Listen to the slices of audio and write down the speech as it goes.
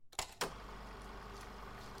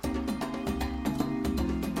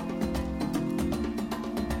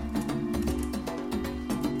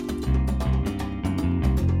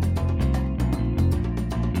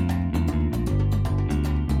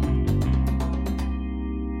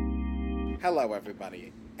Hello,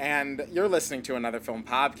 everybody. And you're listening to another film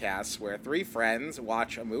podcast where three friends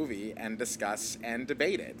watch a movie and discuss and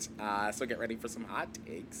debate it. So get ready for some hot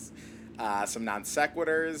takes, some non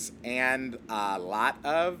sequiturs, and a lot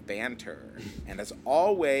of banter. And as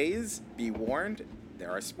always, be warned, there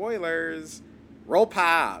are spoilers. Roll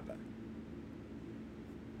Pop!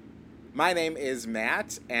 My name is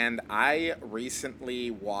Matt, and I recently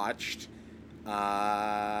watched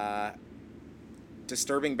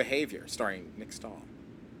Disturbing Behavior, starring Nick Stahl.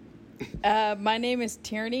 My name is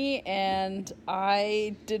Tierney, and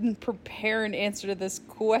I didn't prepare an answer to this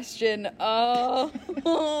question. Have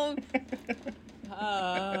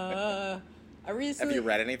you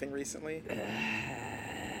read anything recently?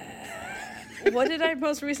 What did I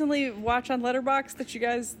most recently watch on Letterboxd that you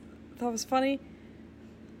guys thought was funny?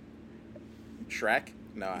 Shrek?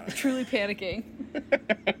 No, I don't know. Truly panicking.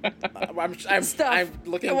 I'm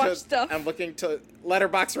looking to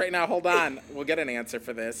Letterboxd right now. Hold on. We'll get an answer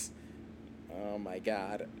for this. Oh my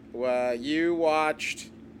god. You watched...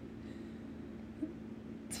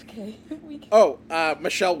 It's okay.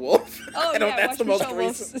 Michelle Wolf. Oh, yeah, that's the most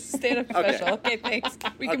recent stand-up special. Okay, thanks.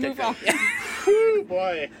 We can move on. Woo,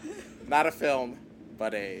 boy. Not a film,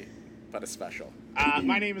 but a special.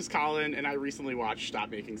 My name is Collin, and I recently watched Stop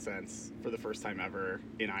Making Sense for the first time ever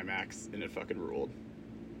in IMAX, and it fucking ruled.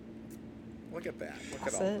 Look at that. Look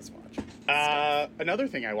at all this watch. Another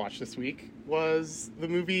thing I watched this week was the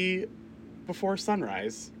movie Before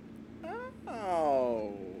Sunrise.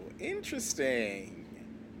 Oh, interesting.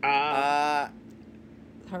 Harmony.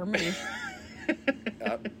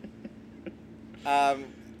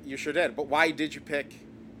 You sure did. But why did you pick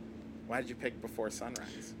Before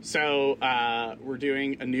Sunrise? So we're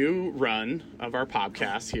doing a new run of our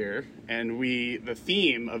podcast here, and the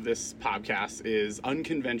theme of this podcast is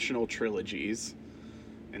Unconventional Trilogies.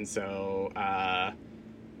 And so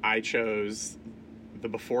I chose the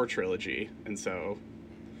Before trilogy, and so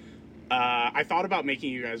I thought about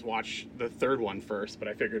making you guys watch the third one first, but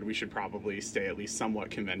I figured we should probably stay at least somewhat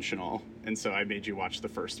conventional, and so I made you watch the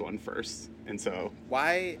first one first. And so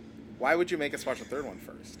why would you make us watch the third one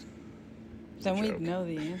first? Then we'd know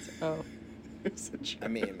the answer. Oh. It's a joke. I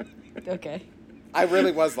mean... Okay. I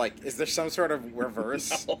really was like, is there some sort of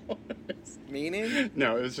reverse meaning?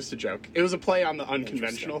 No, it was just a joke. It was a play on the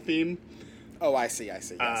unconventional theme. Oh, I see,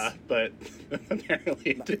 yes. But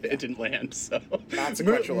apparently it didn't land, so...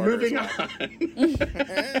 Non-sequential order. Moving on.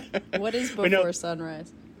 What is Before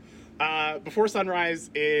Sunrise? Before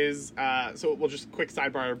Sunrise is... so we'll just quick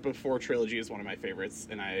sidebar. Before trilogy is one of my favorites,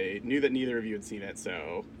 and I knew that neither of you had seen it,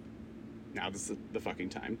 so... Now this is the fucking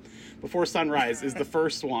time. Before Sunrise is the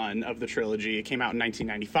first one of the trilogy. It came out in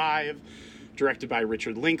 1995, directed by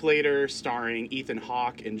Richard Linklater, starring Ethan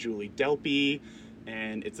Hawke and Julie Delpy.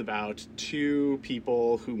 And it's about two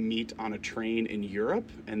people who meet on a train in Europe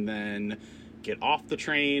and then get off the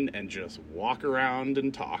train and just walk around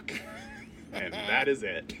and talk. And that is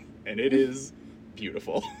it. And it is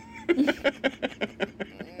beautiful.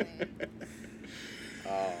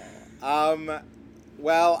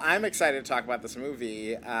 Well, I'm excited to talk about this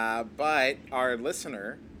movie, but our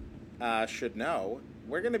listener should know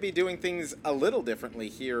we're going to be doing things a little differently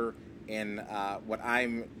here in what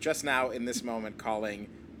I'm just now in this moment calling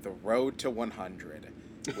the Road to 100,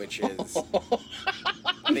 which is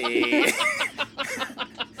the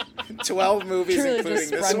 12 movies, Truly including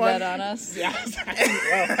just this one. That on us. Yeah,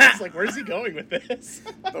 I was like, where's he going with this?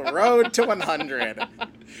 The Road to 100.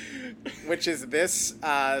 Which is this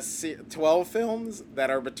 12 films that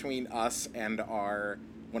are between us and our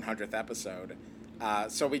 100th episode.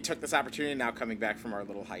 So we took this opportunity, now coming back from our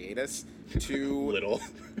little hiatus, to... Little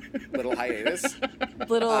hiatus.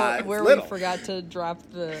 We forgot to drop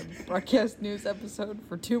the broadcast news episode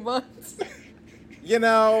for 2 months. You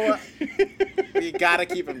know, you gotta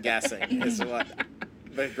keep them guessing, is what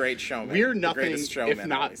the great showman. We're nothing showman if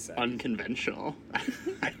not unconventional,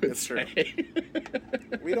 I would say.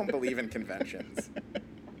 True. We don't believe in conventions.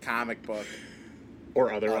 Comic book.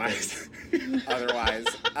 Or otherwise. Otherwise.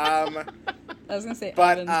 I was going to say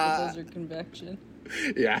ovens, but those are convection.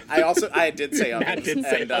 Yeah. I did say ovens. Matt did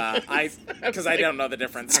say ovens. Because I don't know the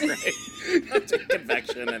difference between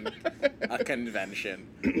convection and a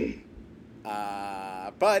convention.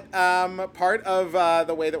 But part of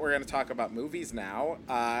the way that we're going to talk about movies now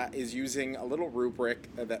is using a little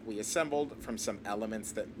rubric that we assembled from some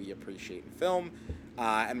elements that we appreciate in film.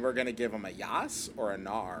 And we're going to give them a yas or a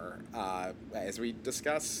nar as we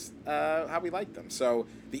discuss how we like them. So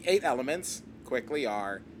the 8 elements quickly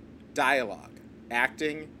are dialogue,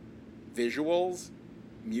 acting, visuals,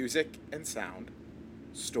 music and sound,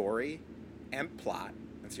 story, and plot.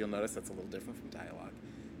 And so you'll notice that's a little different from dialogue.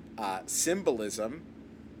 symbolism,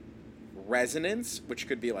 resonance, which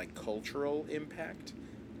could be like cultural impact,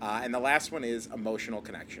 and the last one is emotional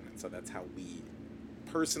connection. And so that's how we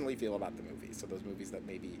personally feel about the movie. So those movies that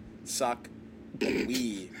maybe suck, but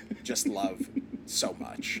we just love so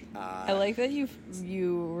much. I like that you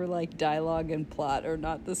were like dialogue and plot are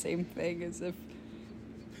not the same thing, as if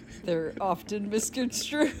they're often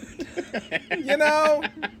misconstrued. You know,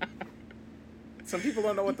 some people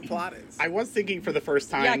don't know what the plot is. I was thinking for the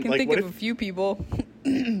first time. Yeah, I can like, think of a few people.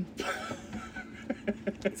 Is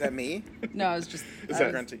that me? No, I was just. Is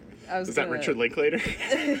I that was, Is that Richard Linklater?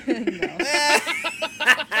 No.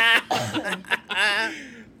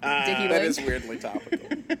 That is weirdly topical.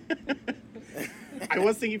 I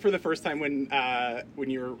was thinking for the first time when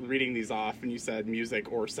you were reading these off and you said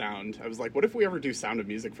music or sound, I was like, what if we ever do Sound of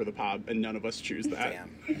Music for the pod and none of us choose that?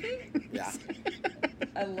 Damn. Yeah.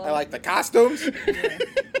 I like the costumes. Yeah.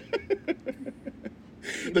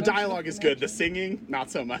 The dialogue is good. The singing, not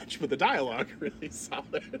so much, but the dialogue really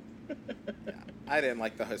solid. Yeah. I didn't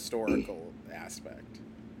like the historical aspect.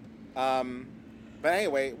 But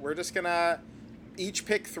anyway, we're just gonna each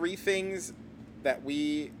pick 3 things that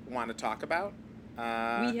we want to talk about.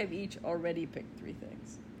 We have each already picked 3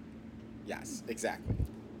 things. Yes, exactly.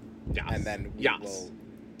 Yes. And then we will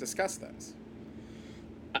discuss those.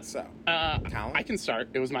 So, Collin? I can start.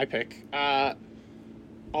 It was my pick.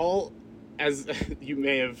 As you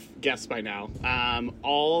may have guessed by now,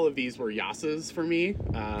 all of these were yasses for me.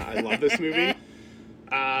 I love this movie.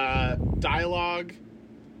 Dialogue,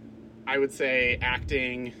 I would say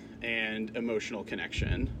acting, and emotional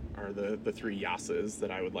connection are the 3 yasses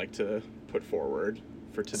that I would like to put forward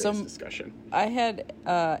for today's discussion. I had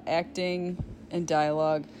acting and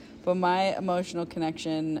dialogue, but my emotional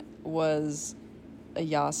connection was a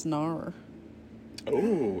yasnar.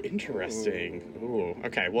 Oh, interesting. Ooh,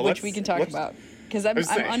 okay. Well, which we can talk about, because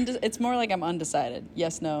it's more like I'm undecided.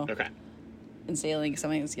 Yes, no. Okay. In sailing,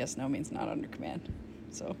 something that's yes, no means not under command.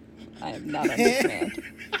 So I am not under command.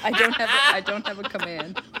 I don't have a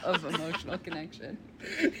command of emotional connection.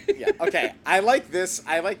 Yeah. Okay. I like this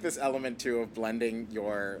element too of blending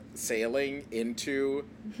your sailing into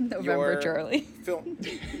November your Charlie film.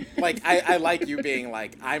 Like I like you being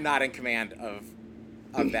like, I'm not in command of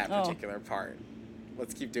that particular part.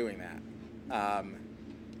 Let's keep doing that.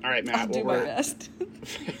 All right, Matt. I'll do my best.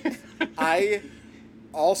 I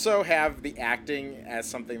also have the acting as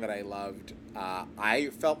something that I loved. I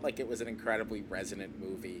felt like it was an incredibly resonant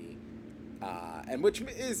movie, and which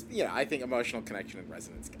is, I think emotional connection and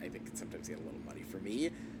resonance, I think, can sometimes get a little muddy for me,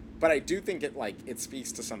 but I do think it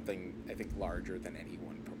speaks to something, I think, larger than any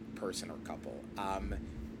one person or couple.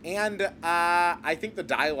 And I think the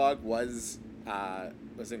dialogue was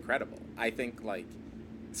incredible. I think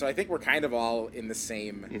we're kind of all in the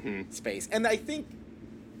same space, and I think.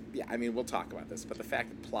 Yeah, I mean, we'll talk about this, but the fact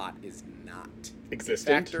that plot is not a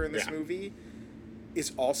factor in this movie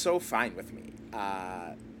is also fine with me.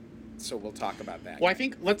 So we'll talk about that. Well, I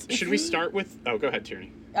think should we start with... Oh, go ahead,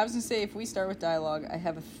 Tierney. I was going to say, if we start with dialogue, I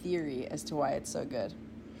have a theory as to why it's so good.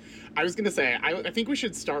 I was going to say, I think we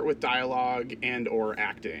should start with dialogue and or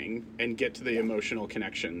acting and get to the emotional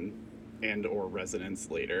connection and or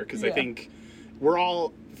resonance later, because I think we're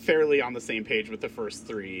all fairly on the same page with the first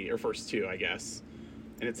 2, I guess.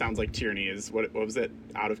 And it sounds like Tierney is, what was it?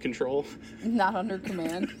 Out of control? Not under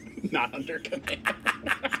command. Not under command.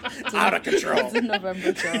 Out of control. It's a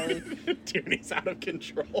November Charlie. Tierney's out of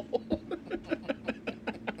control.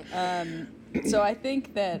 So I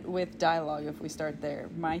think that with dialogue, if we start there,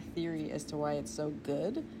 my theory as to why it's so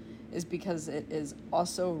good is because it is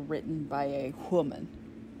also written by a woman.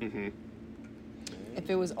 Mm-hmm. If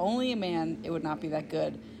it was only a man, it would not be that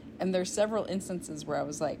good. And there's several instances where I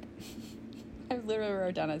was like... I literally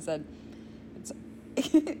wrote down, I said,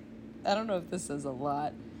 I don't know if this says a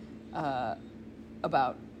lot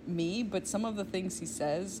about me, but some of the things he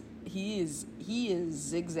says, he is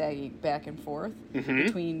zigzagging back and forth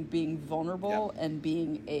between being vulnerable and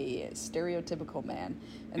being a stereotypical man.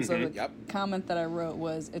 And so the comment that I wrote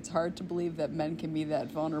was, it's hard to believe that men can be that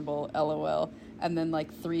vulnerable, LOL. And then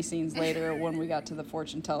 3 scenes later, when we got to the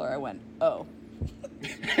fortune teller, I went, oh.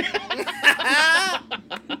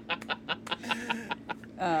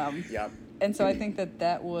 And so I think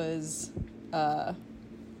that was, I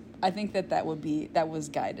think that was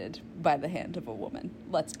guided by the hand of a woman.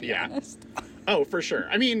 Let's be honest. Oh, for sure.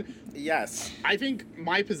 I mean, yes. I think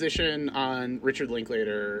my position on Richard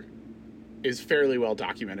Linklater is fairly well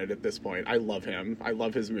documented at this point. I love him. I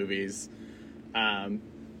love his movies.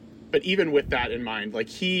 But even with that in mind,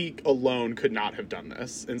 he alone could not have done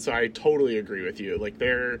this. And so I totally agree with you.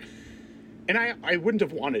 And I wouldn't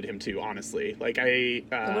have wanted him to, honestly. Like, It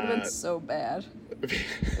would have been so bad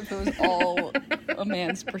if it was all a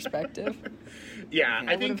man's perspective. Yeah,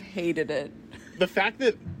 I would have hated it. The fact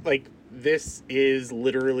that, like, this is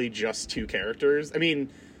literally just two characters. I mean,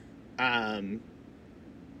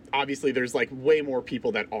 obviously there's, like, way more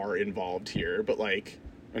people that are involved here, but, like,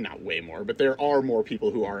 well, not way more, but there are more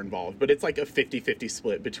people who are involved. But it's, like, a 50-50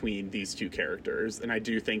 split between these two characters. And I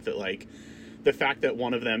do think that, like, the fact that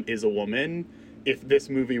one of them is a woman, if this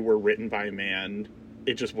movie were written by a man,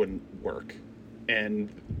 it just wouldn't work. And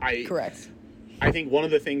Correct. I think one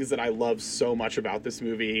of the things that I love so much about this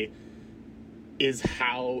movie is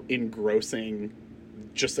how engrossing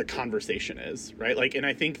just the conversation is, right? Like, and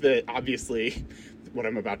I think that obviously what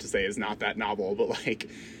I'm about to say is not that novel, but like,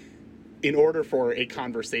 in order for a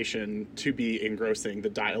conversation to be engrossing, the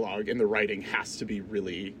dialogue and the writing has to be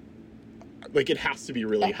really, like, it has to be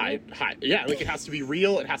really high. Yeah, like, it has to be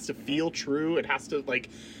real. It has to feel true. It has to, like,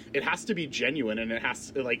 it has to be genuine, and it has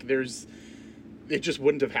to, like, it just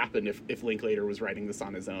wouldn't have happened if Linklater was writing this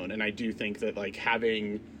on his own. And I do think that, like,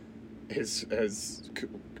 having his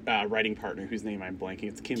writing partner, whose name I'm blanking,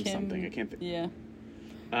 it's Kim something. I can't think. Yeah.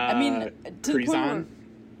 I mean, to the point where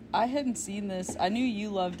I I hadn't seen this. I knew you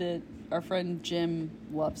loved it. Our friend Jim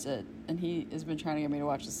loves it, and he has been trying to get me to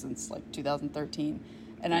watch this since, like, 2013.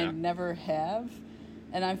 And I never have.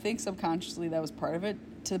 And I think subconsciously that was part of it,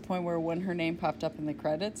 to the point where when her name popped up in the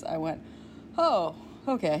credits, I went, oh,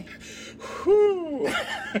 okay. Whew.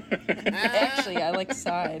 Actually, I, like,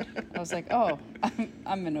 sighed. I was like, oh,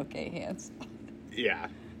 I'm in okay hands. Yeah.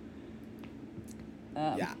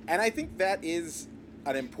 Yeah, and I think that is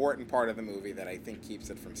an important part of the movie that I think keeps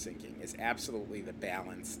it from sinking, is absolutely the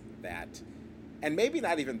balance that, and maybe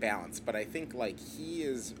not even balance, but I think, like, he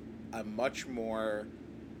is a much more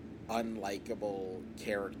unlikable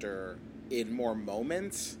character in more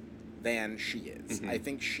moments than she is. I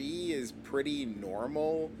think she is pretty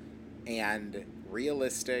normal and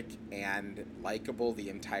realistic and likable the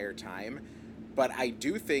entire time. But I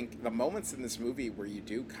do think the moments in this movie where you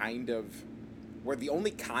do kind of, where the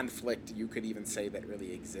only conflict you could even say that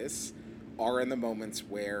really exists are in the moments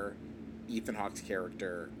where Ethan Hawke's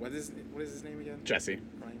character, what is his name again? Jesse.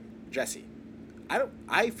 Jesse.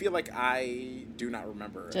 I feel like I do not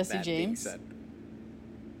remember Jesse that James? being said.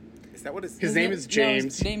 Is that what His name is James. No,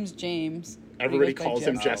 his name's James. Everybody calls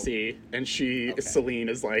him Jesse, and Celine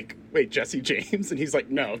is like, wait, Jesse James? And he's like,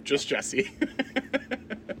 no, just Jesse.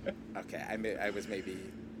 Okay, I was maybe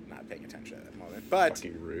not paying attention at that moment, but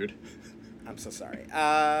fucking rude. I'm so sorry.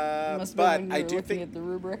 Must have been when you were looking at the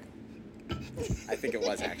rubric. I think it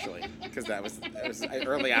was, actually, because that was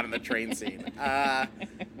early on in the train scene.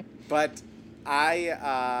 But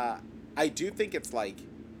I do think it's like,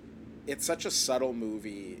 it's such a subtle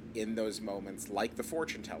movie in those moments, like The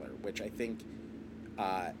Fortune Teller, which I think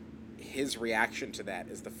his reaction to that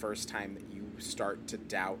is the first time that you start to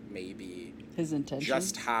doubt maybe his intention,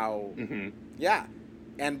 just how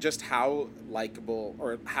and just how likable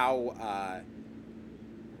or how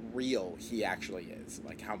real he actually is,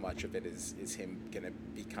 like how much of it is him gonna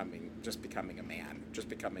becoming a man, just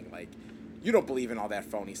becoming like, you don't believe in all that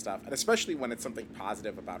phony stuff, and especially when it's something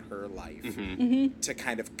positive about her life, to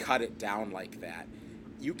kind of cut it down like that.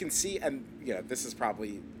 You can see, and this is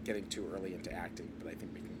probably getting too early into acting, but I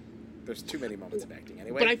think there's too many moments of acting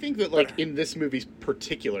anyway. But I think that, like, in this movie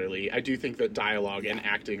particularly, I do think that dialogue and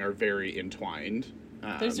acting are very entwined.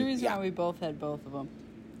 There's a reason why we both had both of them.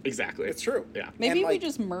 Exactly. It's true. Yeah. Maybe we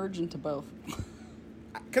just merge into both.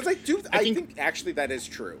 Because I think actually that is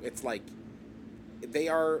true. It's like, they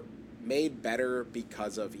are made better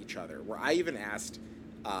because of each other. Where I even asked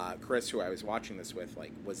Chris, who I was watching this with,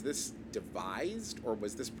 like, was this devised or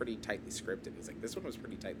was this pretty tightly scripted? He's like, this one was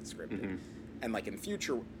pretty tightly scripted. And, like, in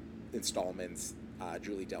future installments,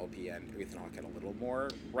 Julie Delpy and Ethan Hawke had a little more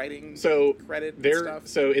writing credit and stuff.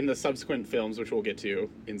 So in the subsequent films, which we'll get to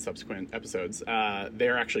in subsequent episodes,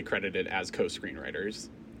 they're actually credited as co-screenwriters.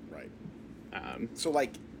 Right. So,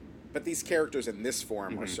 like, but these characters in this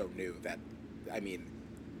form are so new that, I mean,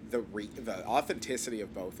 the authenticity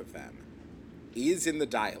of both of them is in the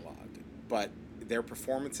dialogue, but their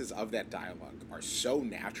performances of that dialogue are so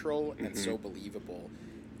natural and so believable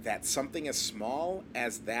that something as small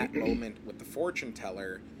as that moment with the fortune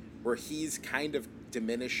teller, where he's kind of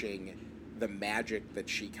diminishing the magic that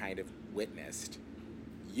she kind of witnessed,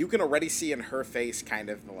 you can already see in her face kind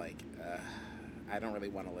of like, I don't really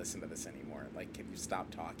want to listen to this anymore. Like, can you stop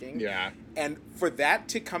talking? Yeah. And for that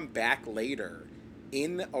to come back later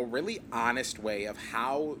in a really honest way of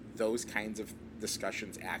how those kinds of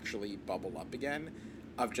discussions actually bubble up again,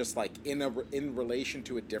 of just like in relation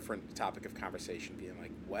to a different topic of conversation, being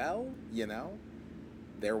like, well, you know,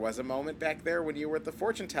 there was a moment back there when you were the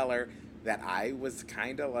fortune teller that I was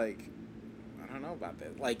kind of like, I don't know about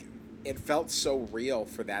that. Like, it felt so real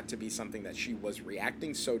for that to be something that she was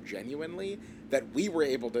reacting so genuinely that we were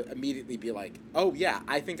able to immediately be like, oh yeah,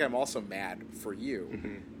 I think I'm also mad for you.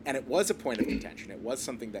 Mm-hmm. And it was a point of contention. It was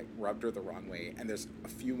something that rubbed her the wrong way. And there's a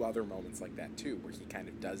few other moments like that too, where he kind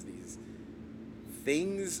of does these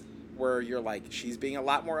things where you're like, she's being a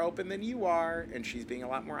lot more open than you are, and she's being a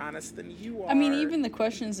lot more honest than you are. I mean, even the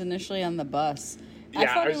questions initially on the bus, yeah, I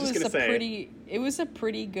thought it was a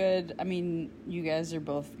pretty good, I mean, you guys are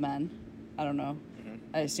both men. I don't know.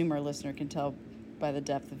 Mm-hmm. I assume our listener can tell by the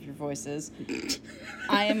depth of your voices.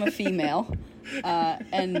 I am a female,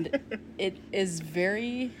 and it is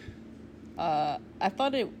very, I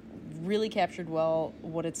thought it really captured well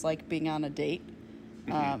what it's like being on a date,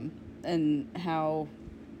 and how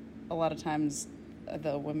a lot of times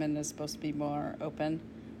the woman is supposed to be more open,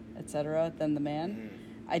 etc., than the man. Mm-hmm.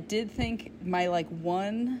 I did think my, like,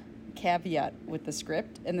 one caveat with the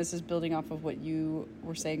script, and this is building off of what you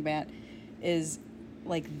were saying, Matt, is,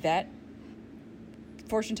 like, that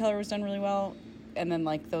fortune teller was done really well, and then,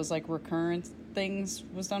 like, those, like, recurrent things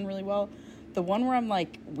was done really well. The one where I'm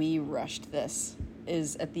like, we rushed this,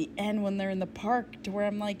 is at the end when they're in the park, to where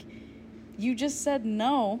I'm like, you just said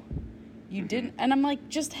no, you didn't, and I'm like,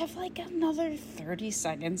 just have, like, another 30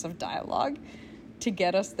 seconds of dialogue to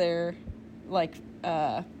get us there, like,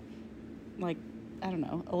 I don't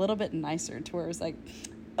know, a little bit nicer, to where it's like,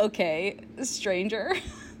 okay, stranger.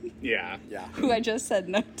 Yeah. Who I just said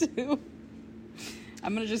no to.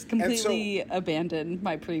 I'm going to just completely abandon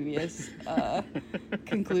my previous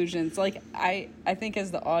conclusions. Like, I think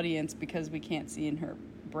as the audience, because we can't see in her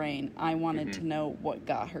brain, I wanted to know what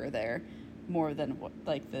got her there more than what,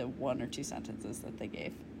 like, the one or two sentences that they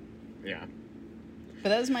gave. Yeah. But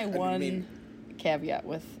that was my one caveat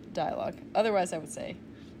with dialogue. Otherwise, I would say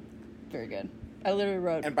very good. I literally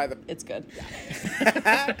wrote, it's good.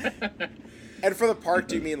 Yeah. And for the part,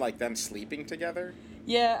 do you mean like them sleeping together?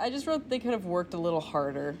 Yeah, I just wrote they could have worked a little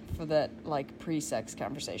harder for that, like, pre-sex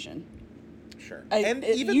conversation. Sure.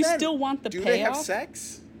 You still want the payoff? Do they have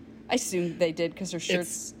sex? I assume they did, because her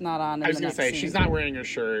shirt's not on. I was going to say, she's not wearing her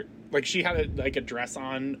shirt. Like, she had a dress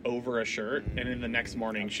on over a shirt, and in the next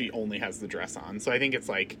morning, she only has the dress on. So I think it's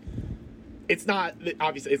like, it's not,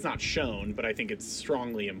 obviously, it's not shown, but I think it's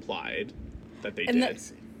strongly implied that they did.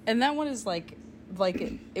 And that one is like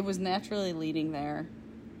it was naturally leading there,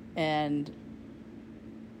 and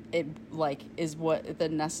it, like, is what the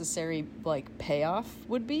necessary, like, payoff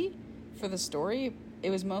would be for the story. It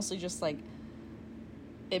was mostly just, like,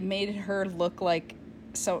 it made her look like,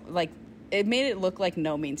 so, like, it made it look like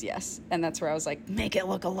no means yes. And that's where I was like, make it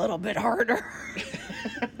look a little bit harder.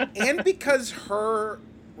 And because her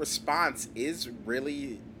response is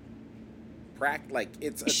really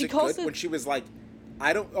when she was like,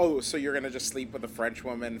 so you're going to just sleep with a French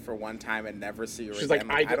woman for one time and never see her again? She's like,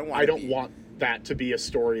 I don't want that to be a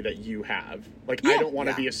story that you have. Like, I don't want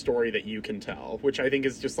to be a story that you can tell, which I think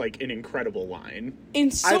is just, like, an incredible line.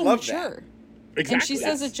 And so mature. Exactly. And she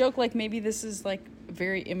says a joke like, maybe this is, like,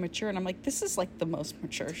 very immature. And I'm like, this is, like, the most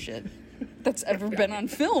mature shit that's ever been on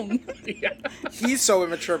film. Yeah. He's so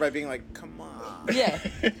immature by being like, come on. Yeah.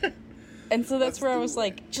 And so that's where I was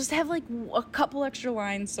like, just have, like, a couple extra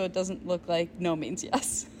lines so it doesn't look like no means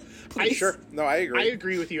yes. Sure. No, I agree. I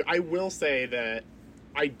agree with you. I will say that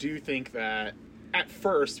I do think that at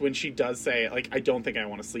first, when she does say, like, I don't think I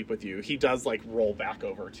want to sleep with you, he does, like, roll back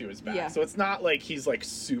over to his back. Yeah. So it's not like he's, like,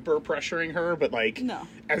 super pressuring her, but, like,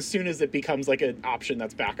 as soon as it becomes, like, an option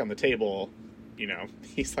that's back on the table, you know,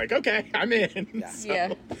 he's like, okay, I'm in.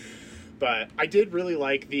 Yeah. But I did really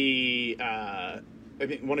like the, I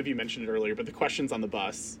think one of you mentioned it earlier, but the questions on the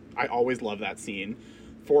bus, I always love that scene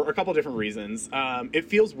for a couple different reasons. It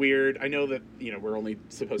feels weird. I know that, you know, we're only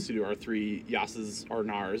supposed to do our 3 yasses or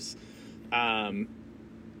nars.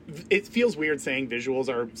 It feels weird saying visuals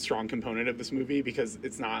are a strong component of this movie, because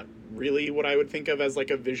it's not really what I would think of as, like,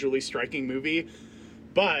 a visually striking movie.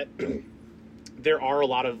 But there are a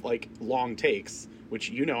lot of, like, long takes, which,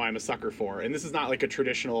 you know, I'm a sucker for. And this is not, like, a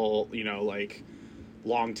traditional, you know, like,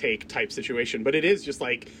 long take type situation, but it is just,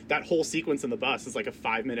 like, that whole sequence in the bus is like a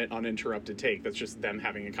 5-minute uninterrupted take that's just them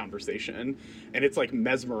having a conversation, and it's, like,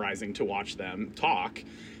 mesmerizing to watch them talk.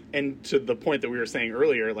 And to the point that we were saying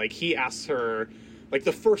earlier, like, he asks her, like,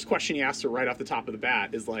 the first question he asks her right off the top of the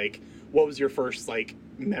bat is, like, what was your first, like,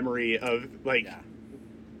 memory of, like,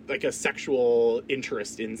 like, a sexual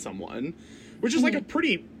interest in someone, which is, like, a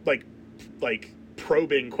pretty, like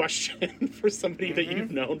probing question for somebody that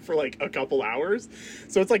you've known for like a couple hours.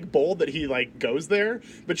 So it's like bold that he like goes there,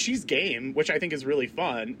 but she's game, which I think is really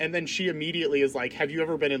fun. And then she immediately is like, have you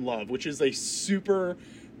ever been in love? Which is a super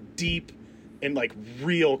deep and like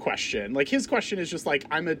real question. Like his question is just like,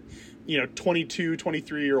 I'm a 22,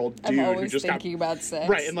 23-year-old dude I'm who just thinking about sex.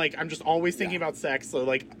 Right, and like I'm just always thinking about sex, so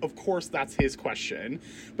like of course that's his question.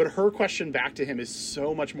 But her question back to him is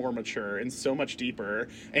so much more mature and so much deeper,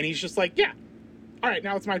 and he's just like, yeah, all right,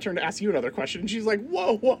 now it's my turn to ask you another question. And she's like,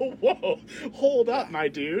 whoa, hold up, my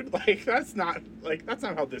dude. Like that's not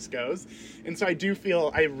how this goes. And so I do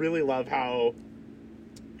feel, I really love how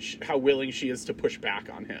willing she is to push back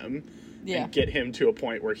on him and get him to a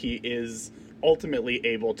point where he is ultimately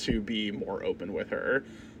able to be more open with her.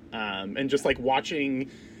 And just like literally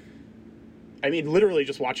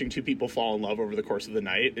just watching two people fall in love over the course of the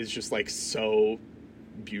night is just like so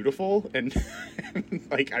beautiful. And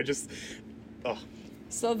like,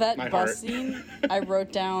 So that bus scene, I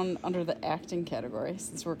wrote down under the acting category,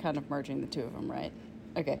 since we're kind of merging the two of them, right?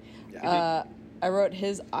 Okay. Yeah. I wrote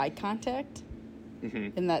his eye contact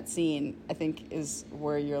in that scene, I think, is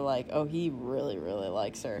where you're like, oh, he really, really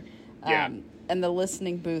likes her. Yeah. And the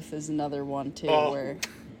listening booth is another one, too, where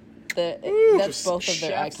that's both of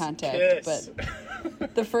their eye contact. Kiss.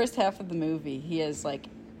 But the first half of the movie, he is like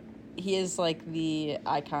the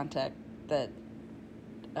eye contact that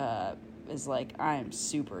is like, I am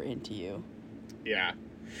super into you. Yeah.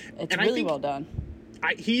 It's really well done.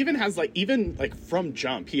 He even has like from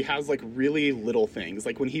jump, he has like really little things.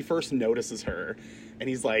 Like when he first notices her and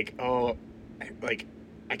he's like, oh, like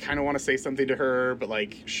I kind of want to say something to her, but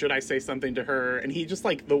like, should I say something to her? And he just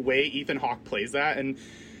like the way Ethan Hawke plays that, and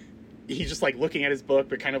he's just like looking at his book,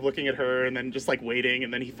 but kind of looking at her, and then just like waiting.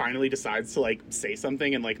 And then he finally decides to like say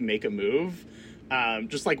something and like make a move.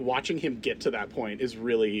 Just like watching him get to that point is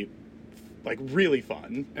really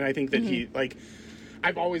fun. And I think that he like,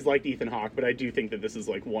 I've always liked Ethan Hawke, but I do think that this is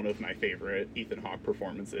like one of my favorite Ethan Hawke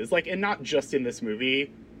performances. Like, and not just in this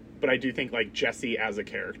movie, but I do think like Jesse as a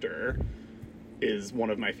character is one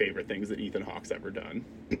of my favorite things that Ethan Hawke's ever done.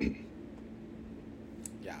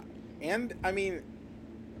 Yeah. And I mean,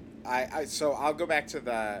 so I'll go back to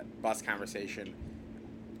the bus conversation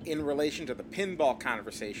in relation to the pinball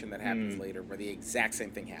conversation that happens later, where the exact same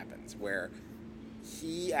thing happens, where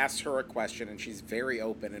he asks her a question and she's very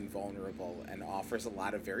open and vulnerable and offers a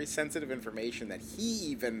lot of very sensitive information that he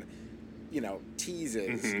even,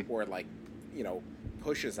 teases or like,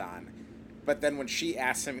 pushes on. But then when she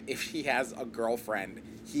asks him if he has a girlfriend,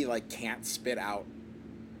 he like can't spit out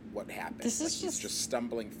what happened. This is he's just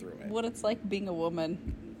stumbling through it. What it's like being a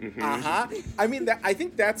woman. I mean, I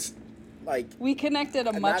think that's like, we connect at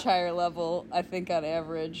a much higher level, I think, on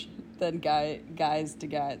average than guys to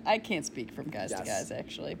guys. I can't speak from guys to guys,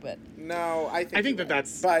 actually, but no, I think that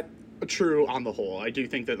that's true on the whole. I do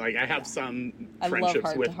think that like I have some friendships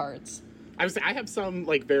I love heart-to-hearts. I have some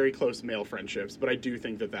like very close male friendships, but I do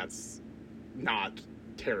think that that's not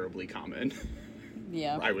terribly common.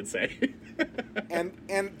 Yeah, I would say. and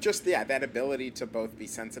just that ability to both be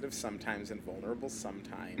sensitive sometimes and vulnerable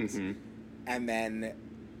sometimes, and then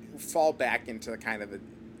fall back into kind of the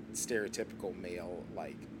stereotypical male,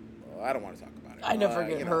 like, oh, I don't want to talk about it. I never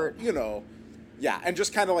get hurt. Yeah, and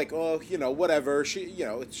just kind of like, oh, whatever. She,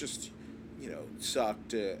 it's just,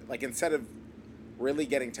 sucked. Like, instead of really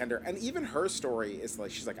getting tender. And even her story is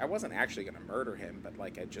like, she's like, I wasn't actually going to murder him, but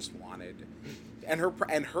like, I just wanted.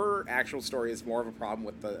 And her actual story is more of a problem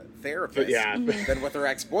with the therapist than with her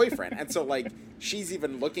ex-boyfriend. And so like, she's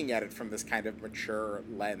even looking at it from this kind of mature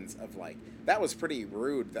lens of like, that was pretty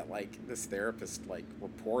rude that like this therapist like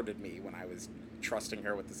reported me when I was trusting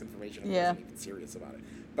her with this information and wasn't even serious about it.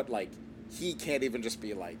 But like, he can't even just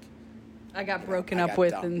be like, I got broken up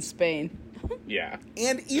with in Spain. Yeah.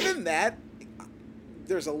 And even that,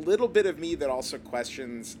 there's a little bit of me that also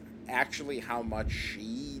questions actually how much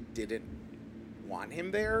she didn't want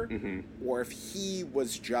him there, or if he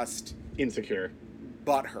was just insecure,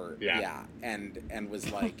 butthurt, and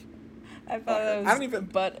was like, I thought it was I don't even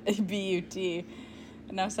B-U-T,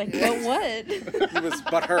 and I was like, well, what? He was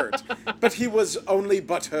butthurt, but he was only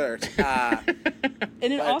butthurt,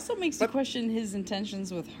 and it also makes you question his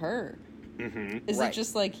intentions with her. Is it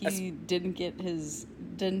just like he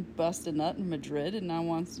didn't bust a nut in Madrid and now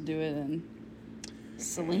wants to do it in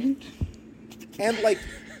Celine?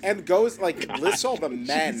 And goes like, lists all the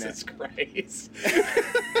men. Jesus Christ.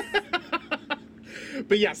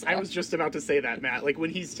 But yes, I was just about to say that, Matt. Like when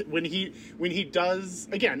he does,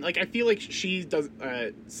 again, like I feel like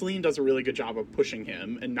Celine does a really good job of pushing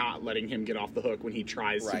him and not letting him get off the hook when he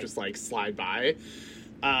tries to just like slide by.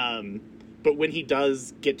 But when he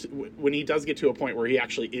does get to a point where he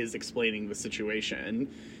actually is explaining the situation,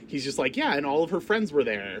 he's just like, yeah, and all of her friends were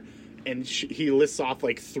there. And he lists off,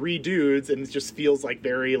 like, 3 dudes, and it just feels like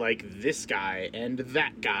very, like, this guy, and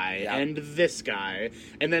that guy, and this guy.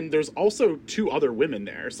 And then there's also 2 other women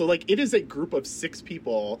there. So, like, it is a group of 6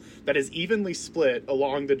 people that is evenly split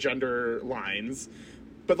along the gender lines.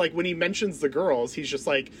 But, like, when he mentions the girls, he's just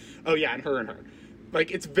like, oh, yeah, and her. Like,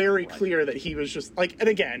 it's very clear that he was just, like, and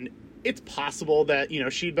again, it's possible that, you know,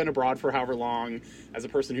 she'd been abroad for however long. As a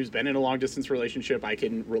person who's been in a long-distance relationship, I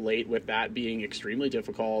can relate with that being extremely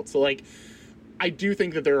difficult. So, like, I do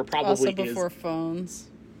think that there are probably also before phones.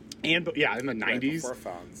 And, yeah, in the 90s. Right before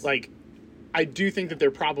phones. Like, I do think that there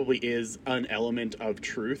probably is an element of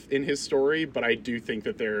truth in his story, but I do think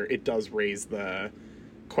that it does raise the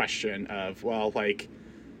question of, well, like,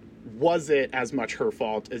 was it as much her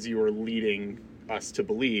fault as you were leading us to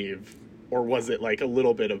believe? Or was it, like, a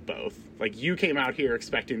little bit of both? Like, you came out here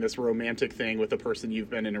expecting this romantic thing with a person you've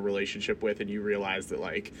been in a relationship with, and you realized that,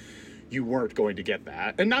 like, you weren't going to get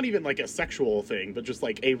that. And not even, like, a sexual thing, but just,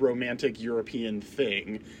 like, a romantic European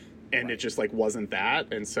thing. And it just, like, wasn't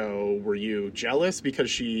that. And so were you jealous because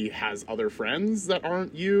she has other friends that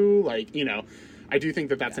aren't you? Like, you know, I do think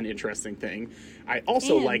that that's an interesting thing. I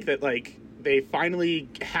also like that, like, they finally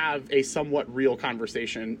have a somewhat real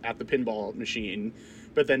conversation at the pinball machine.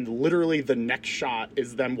 But then literally the next shot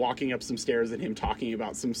is them walking up some stairs and him talking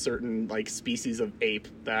about some certain, like, species of ape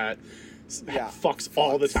that fucks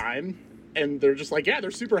all the time. And they're just like, yeah,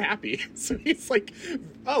 they're super happy. So he's like,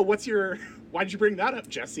 oh, why did you bring that up,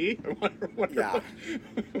 Jesse? I wonder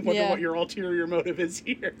what your ulterior motive is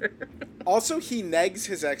here. Also, he negs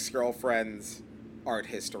his ex-girlfriend's art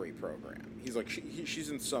history program. He's like, she's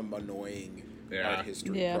in some annoying art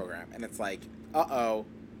history program. And it's like, uh-oh.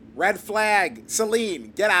 Red flag,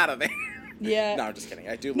 Celine, get out of there. Yeah. No, I'm just kidding.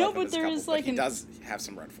 I do love him as a couple, is, but like, he does have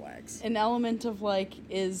some red flags. An element of, like,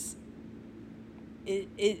 it's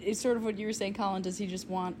sort of what you were saying, Collin. Does he just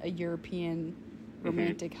want a European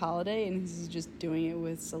romantic holiday, and he's just doing it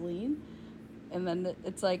with Celine? And then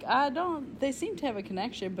it's like, they seem to have a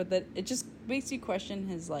connection, but that it just makes you question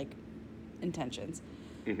his, like, intentions.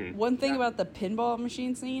 Mm-hmm. One thing about the pinball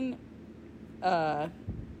machine scene,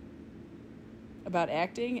 about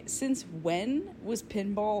acting, since when was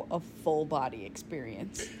pinball a full body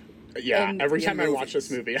experience? Yeah, and every time I watch this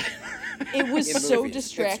movie, it was so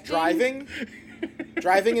distracting. It's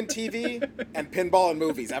driving in TV and pinball in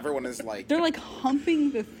movies. Everyone is like, they're like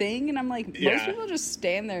humping the thing, and I'm like, most people just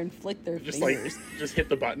stand there and flick their fingers. Like, just hit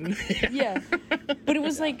the button. Yeah, but it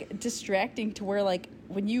was like distracting to where, like,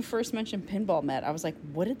 when you first mentioned pinball, Matt, I was like,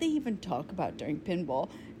 what did they even talk about during pinball?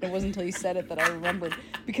 It wasn't until you said it that I remembered,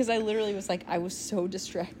 because I literally was like, I was so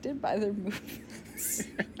distracted by their movements.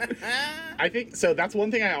 I think so. That's one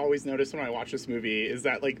thing I always notice when I watch this movie is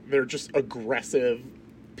that, like, they're just aggressive.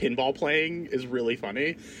 Pinball playing is really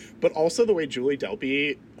funny, but also the way Julie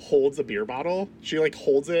Delpy holds a beer bottle. She, like,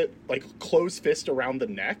 holds it, like, closed fist around the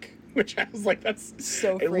neck, which I was like, that's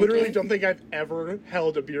so freaky. I literally don't think I've ever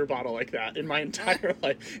held a beer bottle like that in my entire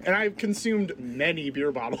life. And I've consumed many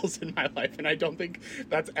beer bottles in my life, and I don't think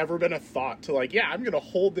that's ever been a thought to, like, yeah, I'm going to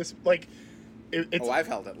hold this, like, it's... Oh, I've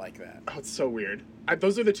held it like that. Oh, it's so weird.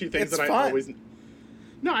 Those are the two things it's that fun. I always...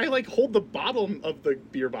 No, I, like, hold the bottom of the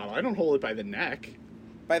beer bottle. I don't hold it by the neck.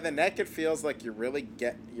 By the neck, it feels like you really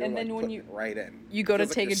you're, and then like, when you right in. You go to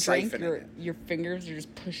take a drink, your fingers are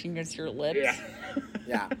just pushing against your lips. Yeah.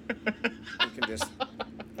 Yeah. You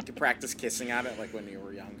can practice kissing on it like when you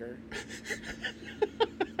were younger.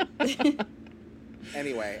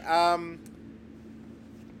 Anyway,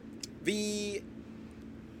 the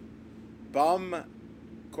bum,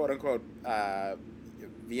 quote unquote,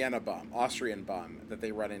 Vienna bum, Austrian bum that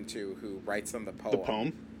they run into who writes them the poem. The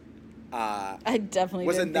poem? I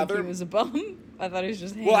definitely didn't think he was a bum. I thought he was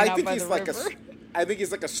just hanging out by the river. I think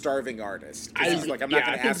he's like a starving artist. He's like, I'm not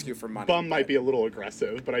going to ask you for money. Bum might be a little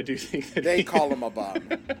aggressive, but I do think that they call him a bum.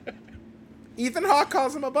 Ethan Hawke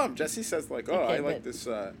calls him a bum. Jesse says, like, I like this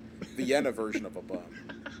Vienna version of a bum.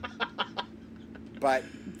 But,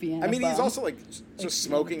 Vienna bum. He's also, like, just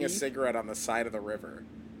smoking a cigarette on the side of the river.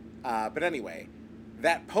 But anyway,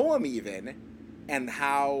 that poem even, and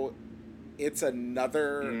how... It's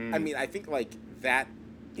another... I think, like, that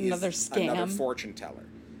is another scam. Another fortune teller.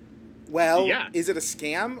 Well, Is it a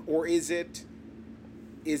scam, or is it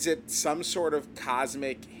some sort of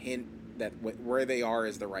cosmic hint that where they are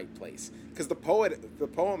is the right place? Because the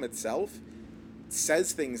poem itself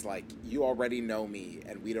says things like, you already know me,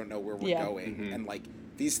 and we don't know where we're going. Mm-hmm. And, like,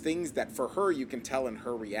 these things that, for her, you can tell in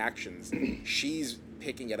her reactions, she's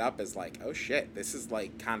picking it up as, like, oh, shit, this is,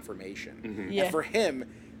 like, confirmation. Mm-hmm. Yeah. And for him...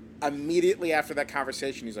 immediately after that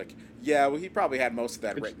conversation, he's like, yeah, well, he probably had most of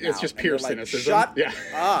that written It's out. just And pure you're like, cynicism. Shut Yeah.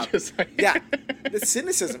 up. Just like- Yeah, the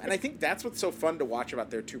cynicism. And I think that's what's so fun to watch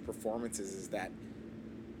about their two performances is that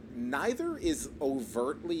neither is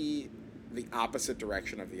overtly the opposite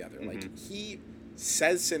direction of the other. Mm-hmm. Like, he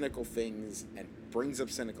says cynical things and brings up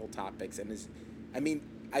cynical topics and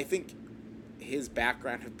I think his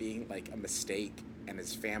background of being like a mistake and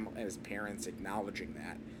his family and his parents acknowledging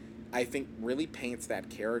that, I think really paints that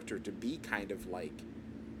character to be kind of like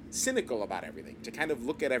cynical about everything, to kind of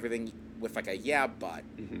look at everything with like a yeah but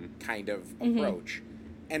kind of approach.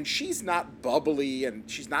 And she's not bubbly and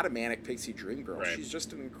she's not a manic pixie dream girl. Right. She's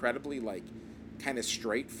just an incredibly like kind of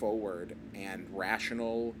straightforward and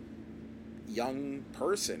rational young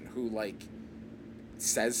person who like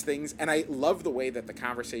says things. And I love the way that the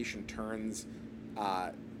conversation turns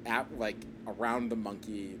at like around the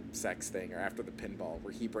monkey sex thing or after the pinball,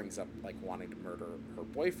 where he brings up like wanting to murder her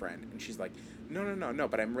boyfriend, and she's like, no,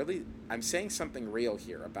 but I'm saying something real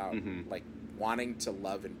here about like wanting to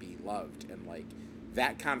love and be loved. And like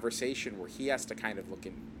that conversation where he has to kind of look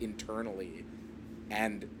internally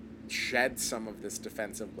and shed some of this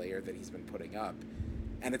defensive layer that he's been putting up.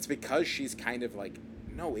 And it's because she's kind of like,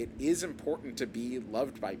 no, it is important to be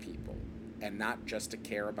loved by people and not just to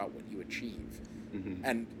care about what you achieve.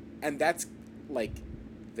 And that's like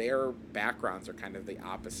their backgrounds are kind of the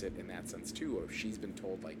opposite in that sense too, of she's been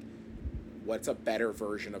told like what's a better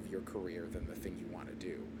version of your career than the thing you want to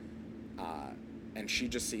do, and she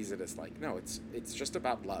just sees it as like, no, it's just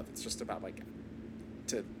about love. It's just about like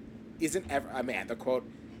the quote,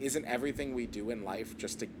 isn't everything we do in life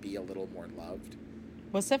just to be a little more loved?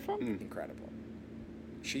 What's that from? Incredible.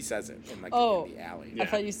 She says it in like in the alley. I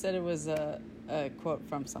thought you said it was a quote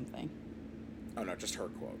from something. Oh no, just her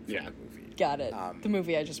quote from the movie. Got it. The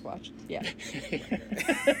movie I just watched. Yeah.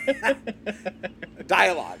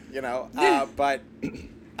 Dialogue, you know. But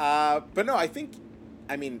no, I think,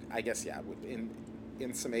 I guess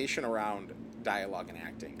in summation around dialogue and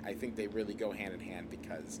acting, I think they really go hand in hand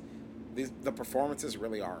because the performances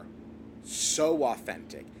really are so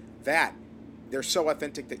authentic that they're so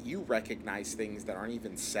authentic that you recognize things that aren't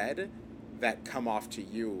even said that come off to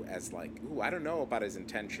you as like, ooh, I don't know about his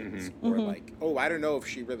intentions, or like, oh, I don't know if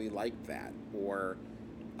she really liked that, or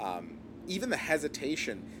even the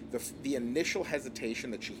hesitation, the initial hesitation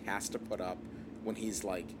that she has to put up when he's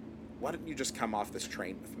like, why don't you just come off this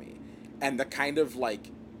train with me? And the kind of like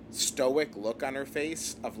stoic look on her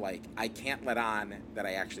face of like, I can't let on that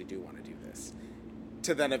I actually do want to do this,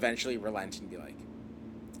 to then eventually relent and be like,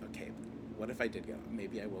 okay, what if I did get off?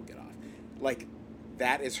 Maybe I will get off. Like,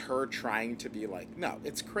 that is her trying to be like, no,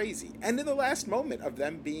 it's crazy. And in the last moment of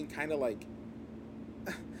them being kind of like,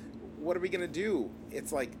 what are we going to do?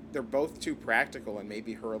 It's like they're both too practical, and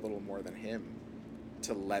maybe her a little more than him,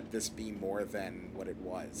 to let this be more than what it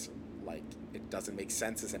was. Like, it doesn't make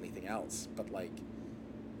sense as anything else. But like,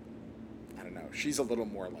 I don't know. She's a little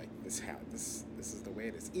more like, this is the way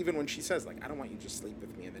it is. Even when she says like, I don't want you to just sleep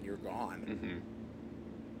with me and then you're gone.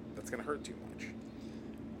 That's going to hurt too much.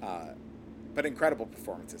 But incredible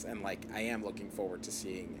performances, and like I am looking forward to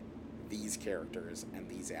seeing these characters and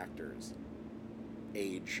these actors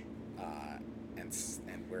age,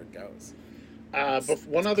 and where it goes. But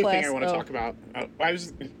one other thing I want to talk about. I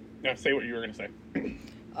was say what you were going to say.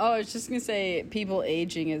 Oh, I was just going to say people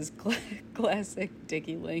aging is classic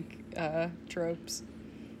Dickie Link tropes.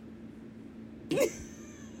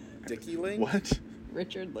 Dickie Link? What?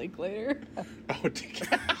 Richard Linklater. Oh, Dickie.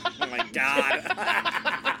 Oh my god.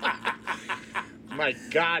 My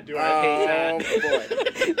God, do I hate that?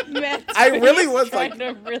 Oh boy! I really was like,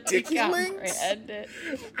 to really Dickie comprehend it.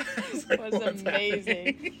 It was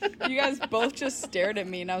amazing. You guys both just stared at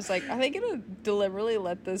me, and I was like, "Are they gonna deliberately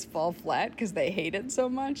let this fall flat because they hate it so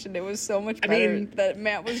much?" And it was so much better that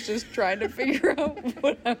Matt was just trying to figure out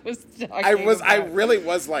what I was talking about. I really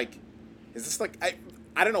was like, is this like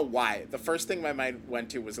I don't know why. The first thing my mind went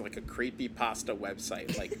to was like a creepypasta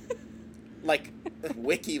website, like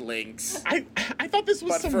wiki links. I thought this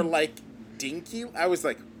was for like dinky. I was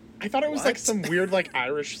like, I thought it was what? like some weird like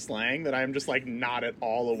Irish slang that I'm just like not at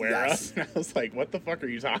all aware of. And I was like, what the fuck are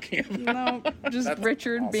you talking about? No, just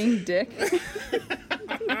Richard being Dick.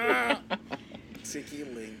 Dickie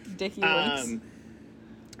Link. Dickie Links.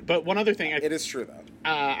 But one other thing, it is true though.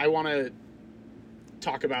 I want to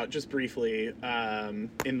talk about just briefly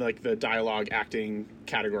in like the dialogue acting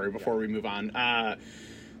category before we move on.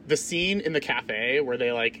 The scene in the cafe where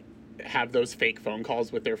they like have those fake phone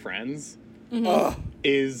calls with their friends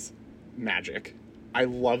is magic. I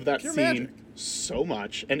love that Pure scene magic. So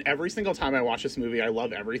much. And every single time I watch this movie, I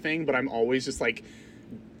love everything, but I'm always just like,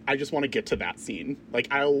 I just want to get to that scene. Like,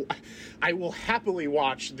 I will happily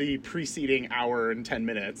watch the preceding hour and 10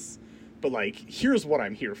 minutes, but, like, here's what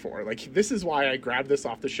I'm here for. Like, this is why I grabbed this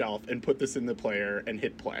off the shelf and put this in the player and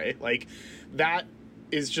hit play. Like, that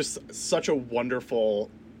is just such a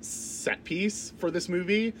wonderful set piece for this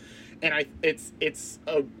movie. And it's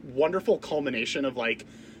a wonderful culmination of, like,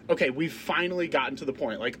 okay, we've finally gotten to the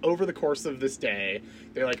point. Like, over the course of this day,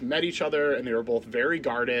 they, like, met each other, and they were both very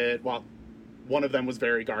guarded. Well, one of them was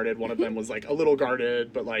very guarded. One of them was, like, a little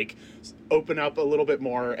guarded, but, like, open up a little bit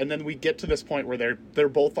more. And then we get to this point where they're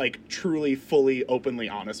both, like, truly, fully, openly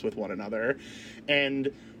honest with one another. And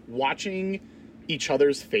watching each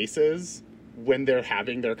other's faces when they're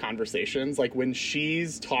having their conversations, like, when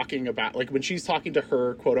she's talking to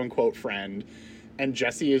her quote-unquote friend, and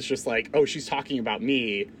Jesse is just like, oh, she's talking about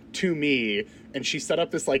me, to me, and she set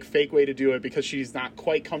up this, like, fake way to do it because she's not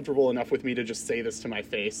quite comfortable enough with me to just say this to my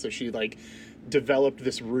face, so she, like, developed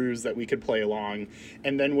this ruse that we could play along.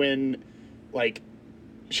 And then when, like,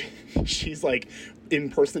 she's, like,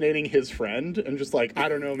 impersonating his friend, and just like, I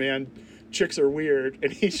don't know, man, chicks are weird,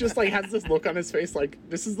 and he's just, like, has this look on his face like,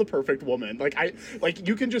 this is the perfect woman. Like,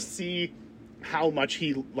 you can just see how much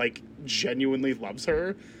he, like, genuinely loves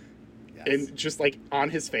her. And just, like,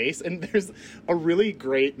 on his face. And there's a really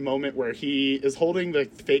great moment where he is holding the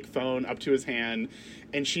fake phone up to his hand,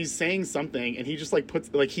 and she's saying something, and he just, like,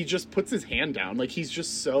 puts his hand down. Like, he's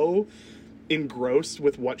just so engrossed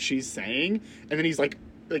with what she's saying. And then he's like,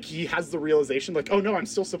 he has the realization, like, oh no, I'm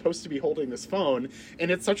still supposed to be holding this phone.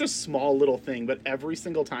 And it's such a small little thing, but every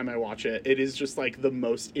single time I watch it, it is just, like, the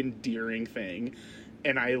most endearing thing.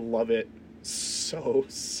 And I love it so,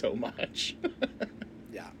 so much.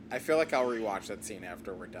 Yeah, I feel like I'll rewatch that scene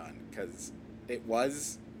after we're done, because it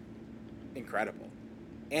was incredible.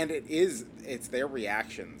 And it's their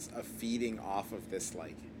reactions of feeding off of this,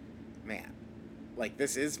 like, man, like,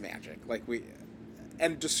 this is magic. Like,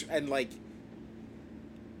 like,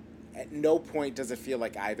 at no point does it feel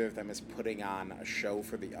like either of them is putting on a show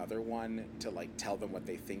for the other one to, like, tell them what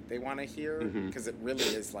they think they want to hear, because it really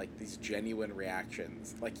is, like, these genuine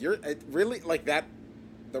reactions. Like, it really, like, that,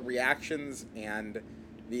 the reactions and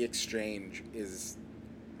the exchange is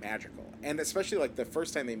magical. And especially, like, the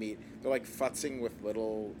first time they meet, they're, like, futzing with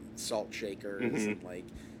little salt shakers and, like,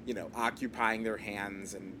 you know, occupying their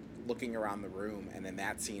hands and looking around the room. And in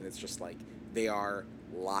that scene, it's just, like, they are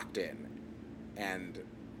locked in and,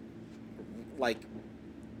 like,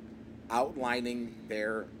 outlining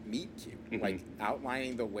their meet cute, like,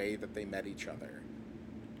 outlining the way that they met each other,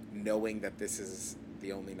 knowing that this is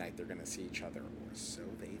the only night they're going to see each other, or so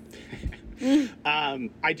they think.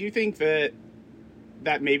 I do think that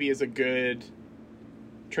maybe is a good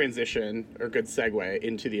transition or good segue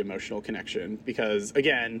into the emotional connection, because,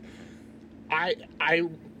 again, I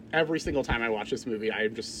every single time I watch this movie, I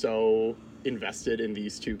am just so invested in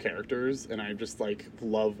these two characters, and I just, like,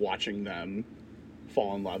 love watching them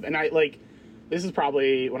fall in love. And this is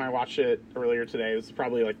probably, when I watched it earlier today, this is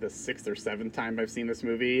probably, like, the 6th or 7th time I've seen this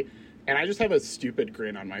movie. And I just have a stupid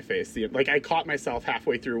grin on my face. Like, I caught myself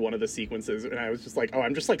halfway through one of the sequences, and I was just like, oh,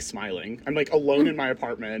 I'm just, like, smiling. I'm, like, alone in my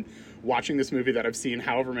apartment watching this movie that I've seen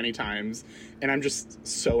however many times, and I'm just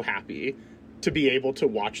so happy to be able to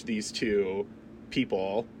watch these two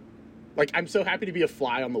people. Like, I'm so happy to be a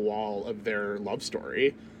fly on the wall of their love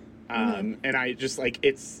story. And I just, like,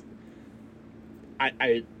 it's...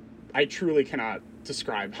 I truly cannot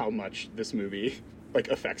describe how much this movie, like,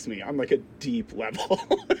 affects me on, like, a deep level.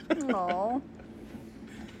 Aww.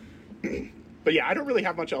 But yeah, I don't really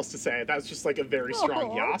have much else to say. That's just, like, a very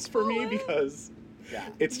strong yas for me, because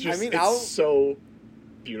it's just, it's so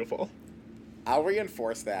beautiful. I'll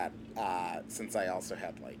reinforce that, since I also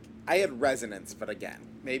had, like, I had resonance, but again,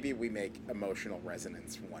 maybe we make emotional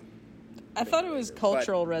resonance one. I thought it was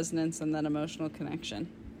cultural resonance and then emotional connection.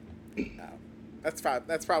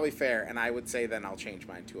 That's probably fair, and I would say then I'll change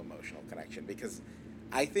mine to emotional connection, because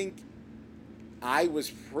I think I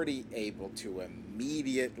was pretty able to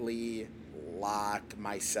immediately lock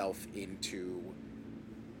myself into,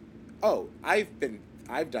 oh, I've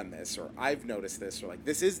done this, or I've noticed this, or, like,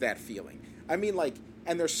 this is that feeling. I mean, like,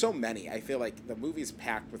 and there's so many. I feel like the movie's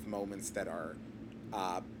packed with moments that are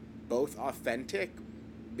both authentic,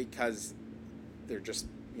 because they're just,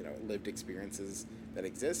 you know, lived experiences that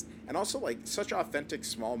exist, and also, like, such authentic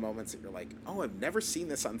small moments that you're like, oh, I've never seen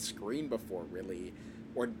this on screen before, really,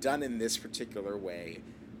 or done in this particular way.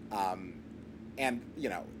 And, you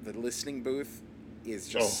know, the listening booth is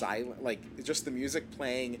just silent, like, it's just the music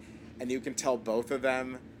playing, and you can tell both of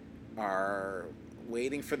them are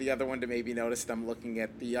waiting for the other one to maybe notice them looking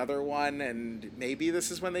at the other one, and maybe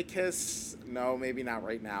this is when they kiss. No, maybe not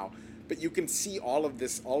right now. But you can see all of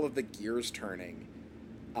the gears turning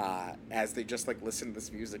as they just like listen to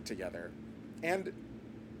this music together. And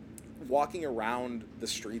walking around the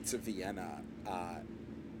streets of Vienna,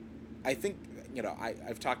 I think,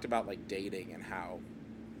 I've talked about like dating and how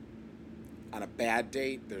on a bad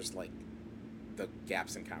date, there's like the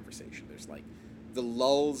gaps in conversation. There's like the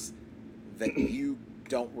lulls that you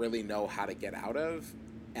don't really know how to get out of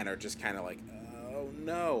and are just kind of like, oh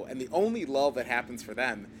no. And the only lull that happens for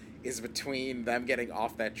them is between them getting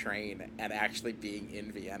off that train and actually being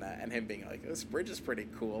in Vienna and him being like, this bridge is pretty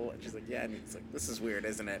cool. And she's like, yeah. And he's like, this is weird,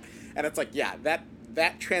 isn't it? And it's like, yeah,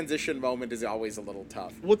 that transition moment is always a little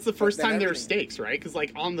tough. What's the first time there are stakes, right? Because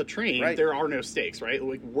like on the train, right, there are no stakes, right?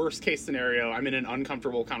 Like worst case scenario, I'm in an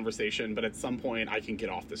uncomfortable conversation, but at some point I can get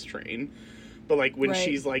off this train. But like when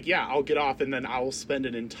she's like, yeah, I'll get off and then I'll spend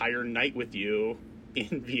an entire night with you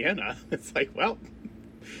in Vienna. It's like, well,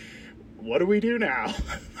 what do we do now?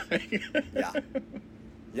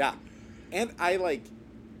 Yeah. And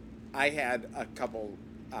I had a couple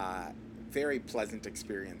very pleasant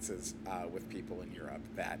experiences with people in Europe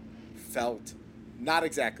that felt not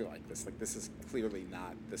exactly like this. Like, this is clearly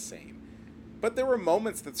not the same. But there were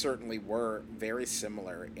moments that certainly were very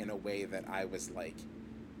similar in a way that I was like,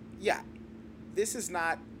 yeah, this is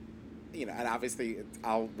not, and obviously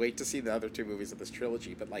I'll wait to see the other two movies of this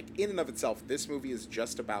trilogy, but like in and of itself, this movie is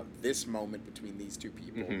just about this moment between these two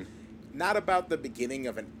people, not about the beginning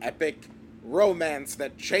of an epic romance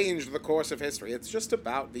that changed the course of history. It's just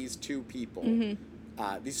about these two people,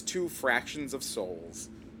 these two fractions of souls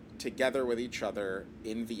together with each other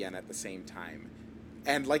in Vienna at the same time.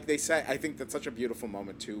 And like they say, I think that's such a beautiful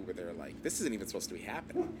moment too, where they're like, this isn't even supposed to be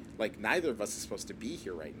happening. Like, neither of us is supposed to be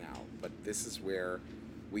here right now, but this is where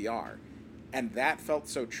we are. And that felt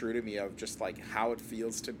so true to me of just like how it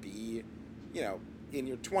feels to be, in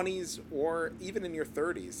your 20s or even in your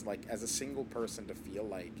 30s, like as a single person, to feel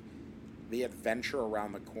like the adventure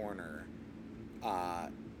around the corner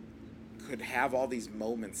could have all these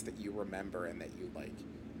moments that you remember and that you like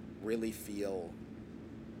really feel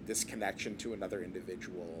this connection to another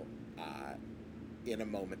individual in a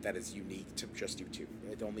moment that is unique to just you two.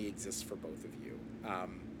 It only exists for both of you.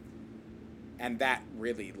 And that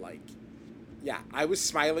really, like, yeah, I was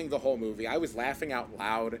smiling the whole movie. I was laughing out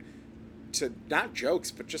loud to not jokes,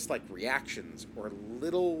 but just like reactions or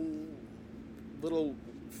little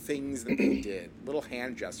things that they did, little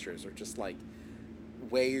hand gestures, or just like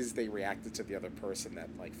ways they reacted to the other person that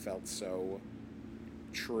like felt so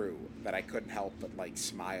true that I couldn't help but like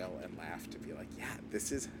smile and laugh to be like, yeah,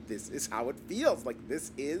 this is how it feels. Like,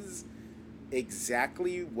 this is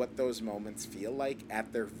exactly what those moments feel like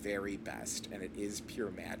at their very best, and it is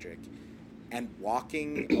pure magic. And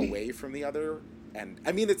walking away from the other, and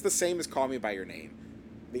I mean, it's the same as Call Me by Your Name.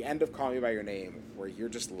 The end of Call Me by Your Name, where you're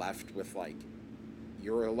just left with like,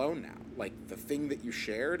 you're alone now. Like, the thing that you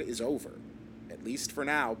shared is over, at least for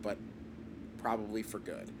now, but probably for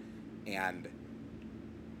good. And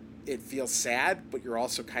it feels sad, but you're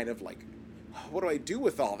also kind of like, what do I do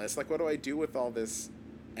with all this? Like, what do I do with all this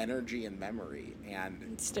energy and memory?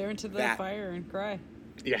 And stare into the fire and cry.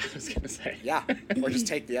 Yeah, I was gonna say. Yeah, or just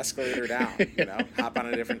take the escalator down. Hop on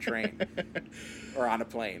a different train or on a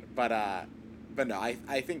plane. But no,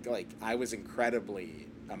 I think like I was incredibly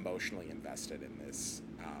emotionally invested in this,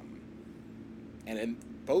 and in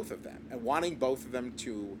both of them, and wanting both of them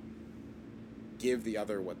to give the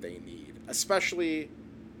other what they need, especially,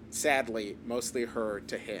 sadly, mostly her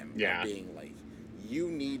to him. Yeah, being like,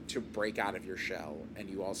 you need to break out of your shell, and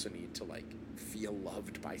you also need to like feel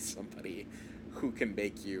loved by somebody who can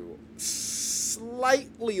make you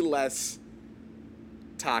slightly less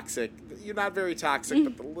toxic. You're not very toxic,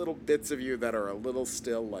 but the little bits of you that are a little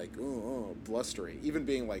still like, blustery. Even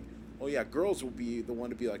being like, oh yeah, girls will be the one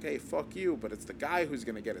to be like, hey, fuck you, but it's the guy who's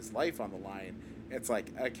going to get his life on the line. It's like,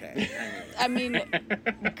 okay. I mean,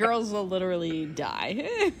 girls will literally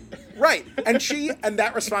die. Right. And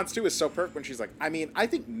that response too is so perfect when she's like, I mean, I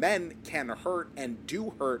think men can hurt and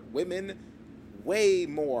do hurt women way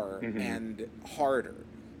more and harder.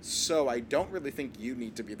 So I don't really think you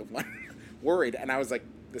need to be the one worried. And I was like,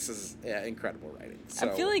 this is incredible writing. So,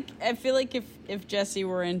 I feel like if Jesse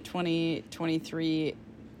were in 2023,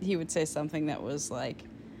 he would say something that was like,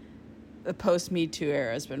 the post-Me Too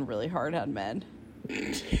era has been really hard on men.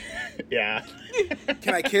 Yeah.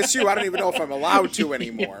 Can I kiss you? I don't even know if I'm allowed to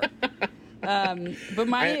anymore. But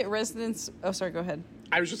my residence... Oh, sorry, go ahead.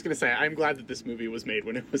 I was just going to say, I'm glad that this movie was made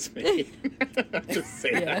when it was made. Just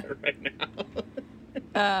say that right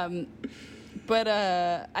now. But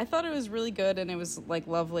I thought it was really good, and it was like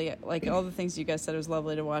lovely. Like all the things you guys said, it was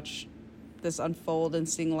lovely to watch this unfold and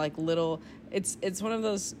seeing like little. It's one of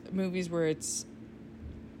those movies where it's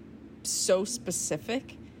so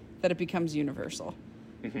specific that it becomes universal.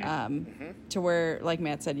 To where, like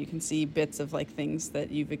Matt said, you can see bits of like things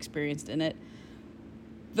that you've experienced in it.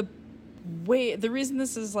 The reason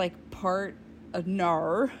this is like part a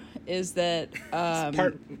nar is that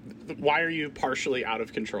why are you partially out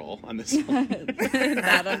of control on this one?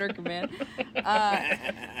 Not under command.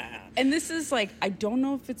 And this is like, I don't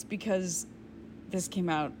know if it's because this came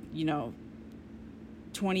out,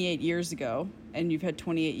 28 years ago, and you've had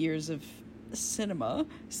 28 years of cinema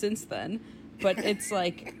since then, but it's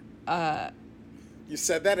like you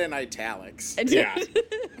said that in italics. Yeah.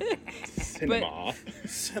 Cinema.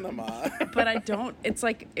 But I don't, it's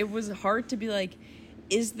like, it was hard to be like,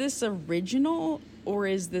 is this original or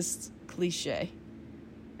is this cliche?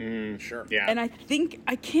 Sure. Yeah. And I think,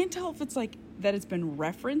 I can't tell if it's like that it's been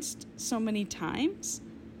referenced so many times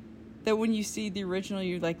that when you see the original,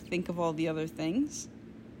 you like think of all the other things.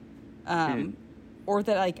 Or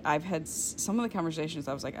that like I've had some of the conversations,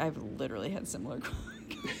 I was like, I've literally had similar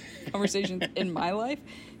conversations in my life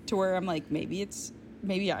to where I'm like,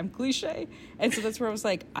 maybe I'm cliche. And so that's where I was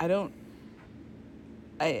like, I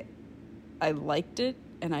liked it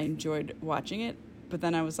and I enjoyed watching it, but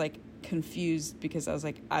then I was like confused because I was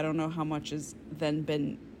like, I don't know how much has then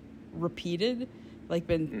been repeated, like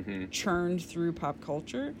been churned through pop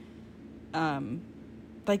culture.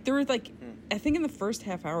 Like there were like, I think in the first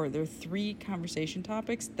half hour, there were 3 conversation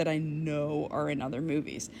topics that I know are in other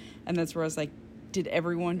movies. And that's where I was like, did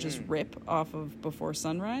everyone just rip off of Before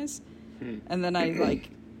Sunrise? And then I like,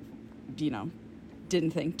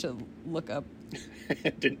 didn't think to look up.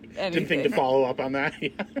 didn't think to follow up on that.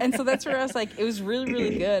 And so that's where I was like, it was really,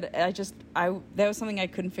 really good. That was something I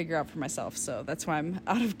couldn't figure out for myself. So that's why I'm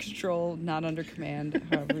out of control, not under command,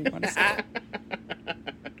 however you want to say it.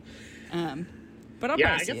 But I'll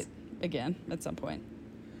probably see it again at some point.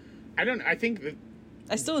 I think that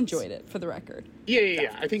I still enjoyed it, for the record.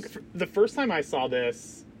 Yeah. I think the first time I saw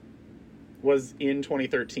this was in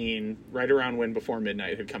 2013, right around when Before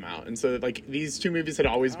Midnight had come out. And so, like, these 2 movies had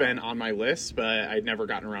always been on my list, but I'd never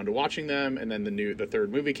gotten around to watching them. And then the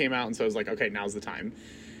third movie came out, and so I was like, okay, now's the time.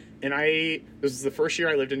 And this was the first year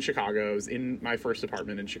I lived in Chicago. I was in my first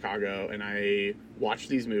apartment in Chicago, and I watched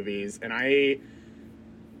these movies, and I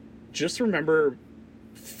just remember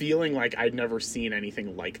feeling like I'd never seen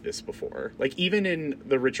anything like this before. Like, even in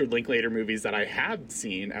the Richard Linklater movies that I had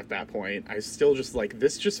seen at that point, I still just like,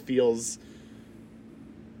 this just feels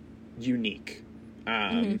unique.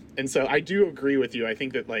 And so I do agree with you. I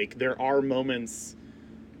think that like there are moments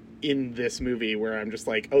in this movie where I'm just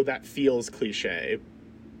like, oh, that feels cliche,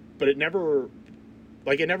 but it never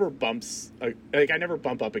bumps, like I never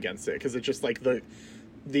bump up against it, because it's just like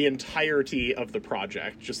the entirety of the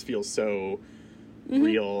project just feels so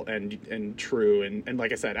real and true, and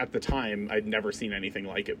like I said, at the time I'd never seen anything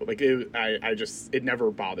like it, but like it never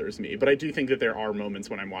bothers me. But I do think that there are moments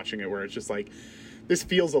when I'm watching it where it's just like, this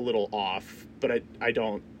feels a little off, but I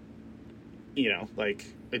don't, like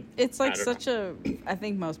it's like such a, I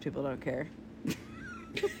think most people don't care.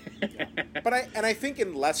 But I think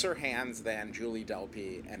in lesser hands than Julie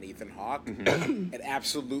Delpy and Ethan Hawke, it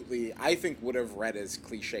absolutely, I think, would have read as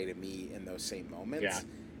cliche to me in those same moments. Yeah.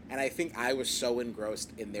 And I think I was so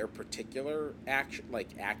engrossed in their particular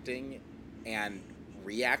acting and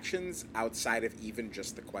reactions outside of even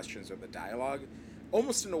just the questions or the dialogue,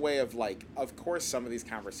 almost in a way of like, of course some of these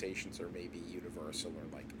conversations are maybe universal or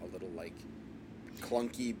like a little like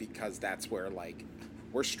clunky because that's where like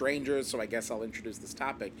we're strangers, so I guess I'll introduce this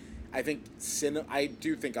topic. I think I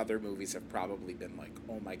do think other movies have probably been like,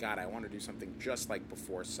 oh my god, I want to do something just like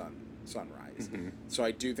Before Sunrise. So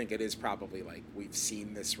I do think it is probably like we've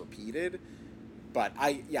seen this repeated. But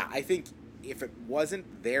I think if it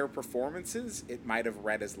wasn't their performances, it might have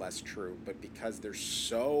read as less true. But because they're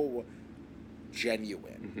so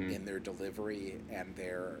genuine in their delivery and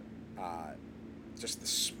their just the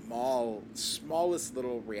smallest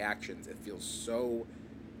little reactions, it feels so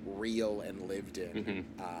real and lived in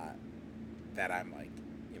that I'm like,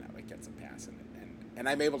 it gets a pass in it, and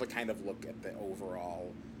I'm able to kind of look at the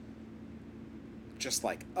overall just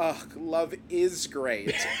like, love is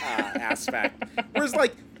great aspect. Whereas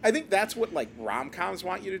like, I think that's what like rom-coms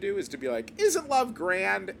want you to do, is to be like, isn't love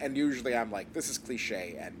grand? And usually I'm like, this is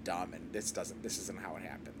cliche and dumb, and this isn't how it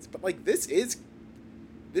happens. But like, this is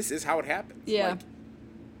how it happens. Yeah. Like,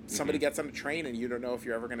 somebody gets on a train and you don't know if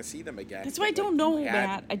you're ever going to see them again. That's why I don't know,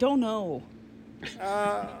 Matt. I don't know.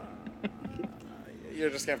 You're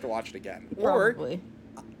just going to have to watch it again. Probably.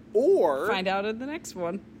 Or find out in the next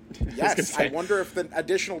one. Yes, I wonder if the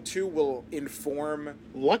additional 2 will inform.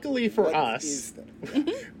 Luckily for us,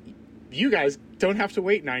 you guys don't have to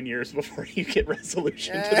wait 9 years before you get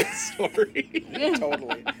resolution to this story.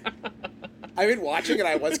 Totally. I mean, watching it,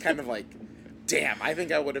 I was kind of like, damn, I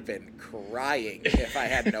think I would have been crying if I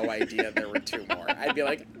had no idea there were 2 more. I'd be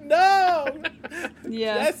like, no!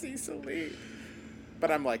 Yeah. Jesse, Celine.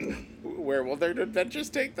 But I'm like, where will their adventures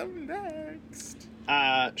take them next?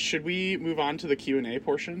 Should we move on to the Q&A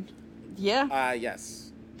portion? Yeah.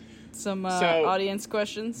 Yes. Some audience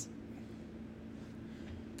questions.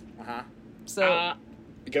 Uh-huh. So,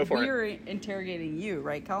 go for it. We're interrogating you,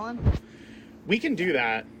 right, Collin? We can do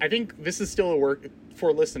that. I think this is still a work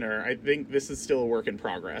for listener. I think this is still a work in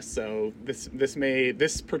progress. So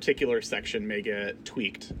this particular section may get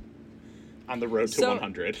tweaked on the road to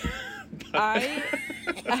 100. I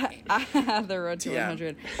the road to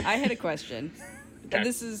 100. I had a question. Okay. And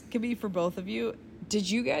this could be for both of you. Did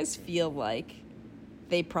you guys feel like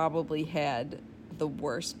they had the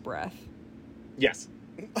worst breath? Yes.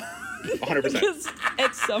 100%. Because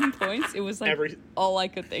at some points it was like all I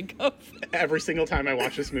could think of. Every single time I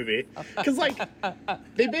watch this movie. Because, like,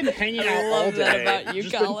 they've been hanging out all day. That about you,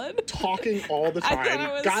 just Collin. been talking all the I time. thought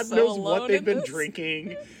I was God so knows what alone they've in been this.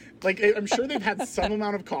 drinking. Like, I'm sure they've had some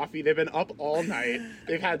amount of coffee. They've been up all night.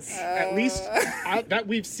 They've had, at least, that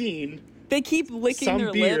we've seen, They keep licking some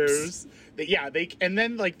their beers. lips. And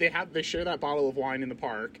then, like, they share that bottle of wine in the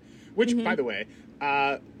park. Which, Mm-hmm. by the way,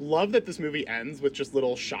 love that this movie ends with just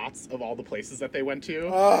little shots of all the places that they went to.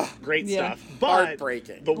 Ugh. Great Yeah. stuff. But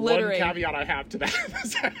Heartbreaking. the Glittering. one caveat I have to that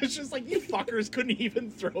is I was just like, you fuckers couldn't even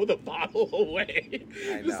throw the bottle away.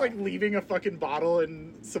 I Just know. like leaving a fucking bottle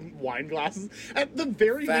and some wine glasses. At the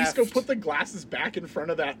very least, go Theft. put the glasses back in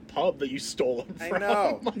front of that pub that you stole them I from.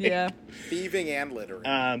 know. Like, Yeah. Thieving and littering.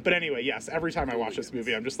 but anyway, yes, every time I watch this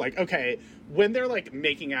movie, I'm just like, okay, when they're like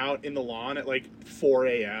making out in the lawn at like 4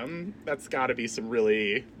 a.m., that's got to be some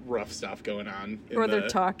really rough stuff going on. Or they're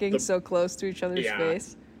talking so close to each other's Yeah.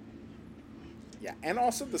 face. Yeah, and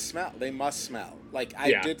also the smell. They must smell. Like,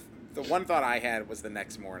 the one thought I had was the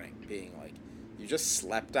next morning being like, you just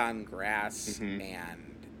slept on grass and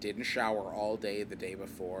didn't shower all day the day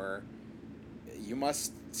before. You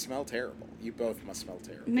must smell terrible. You both must smell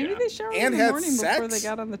terrible. Maybe Yeah. they showered And in the had morning before they sex?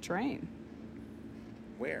 got on the train.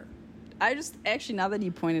 Where? I just, actually, now that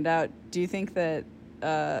you pointed out, do you think that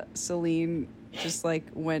Celine just like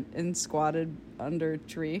went and squatted under a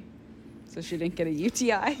tree so she didn't get a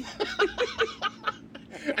UTI?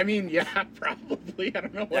 I mean, yeah, probably. I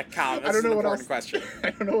don't know what. Yeah, Colin, I don't know what else. question.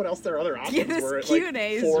 I don't know what else their other options Yeah, were. this At, like,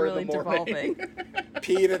 Q&A is 4 really in the morning. devolving.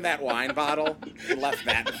 Peed in that wine bottle and left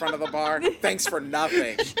that in front of the bar. Thanks for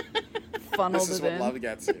nothing. Funneled This is it what in. love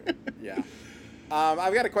gets you. Yeah.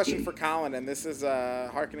 I've got a question for Collin, and this is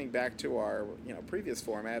harkening back to our previous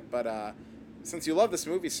format. But since you love this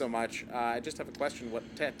movie so much, I just have a question. What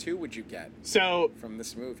tattoo would you get So, from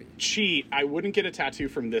this movie? cheat. I wouldn't get a tattoo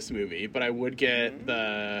from this movie, but I would get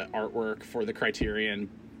the artwork for the Criterion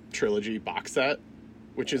Trilogy box set,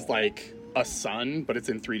 which is like a sun, but it's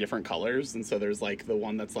in 3 different colors. And so there's like the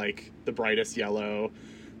one that's like the brightest yellow,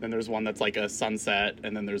 then there's one that's like a sunset,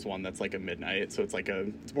 and then there's one that's like a midnight. So it's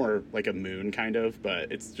more like a moon kind of,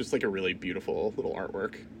 but it's just like a really beautiful little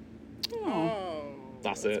artwork. Oh.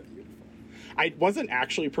 That's it. I wasn't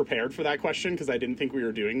actually prepared for that question because I didn't think we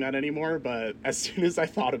were doing that anymore, but as soon as I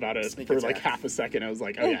thought about it Sneak for attack. like half a second, I was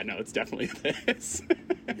like, oh yeah, no, it's definitely this.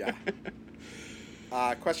 Yeah.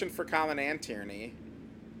 Question for Colin and Tierney.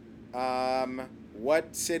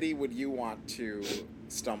 What city would you want to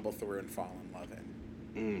stumble through and fall in love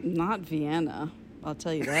in? Not Vienna. I'll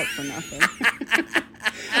tell you that for nothing.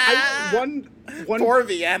 One Poor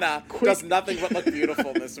Vienna quick- does nothing but look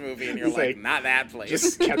beautiful in this movie, and you're It's like, like, not that place.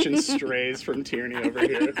 just catching strays from Tierney over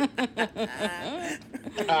here.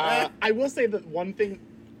 I will say that one thing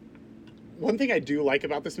I do like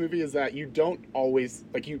about this movie is that you don't always,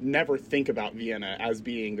 like, you never think about Vienna as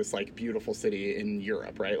being this, like, beautiful city in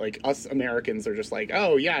Europe, right? Like, us Americans are just like,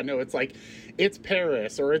 oh, yeah, no, it's like, it's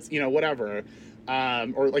Paris, or it's, whatever.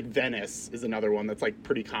 Or, like, Venice is another one that's, like,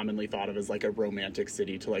 pretty commonly thought of as, like, a romantic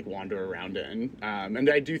city to, like, wander around in. And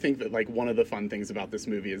I do think that, like, one of the fun things about this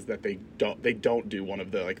movie is that they don't do one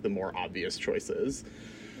of the, like, the more obvious choices.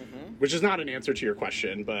 Which is not an answer to your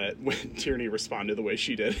question, but when Tierney responded the way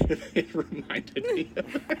she did, it reminded me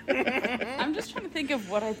of it. I'm just trying to think of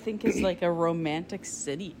what I think is like a romantic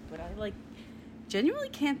city, but I like genuinely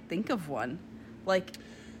can't think of one. Like,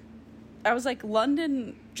 I was like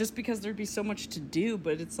London just because there'd be so much to do,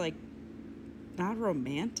 but it's like not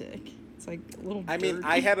romantic. It's like a little I mean, dirty.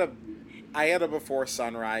 I had a before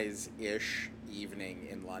sunrise-ish evening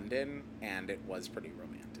in London, and it was pretty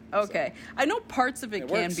romantic. Okay. So. I know parts of it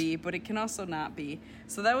can works. be, but it can also not be.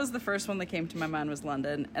 So that was the first one that came to my mind was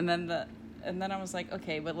London, and then I was like,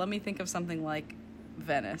 okay, but let me think of something like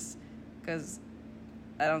Venice, because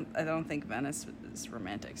I don't think Venice is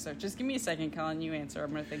romantic. So just give me a second, Collin. You answer.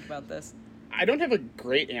 I'm gonna think about this. I don't have a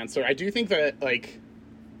great answer. I do think that, like,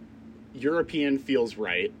 European feels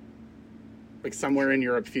right. Like, somewhere in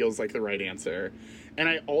Europe feels like the right answer. And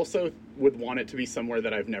I also would want it to be somewhere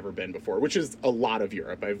that I've never been before, which is a lot of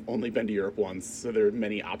Europe. I've only been to Europe once, so there are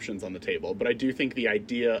many options on the table. But I do think the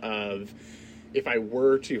idea of, if I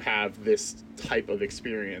were to have this type of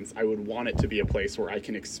experience, I would want it to be a place where I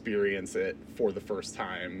can experience it for the first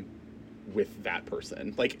time with that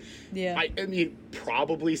person. Like, Yeah. I mean,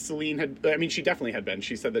 probably Celine she definitely had been.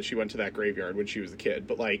 She said that she went to that graveyard when she was a kid,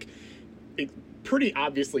 but, like, pretty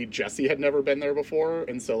obviously Jesse had never been there before,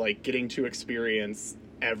 and so, like, getting to experience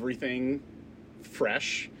everything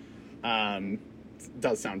fresh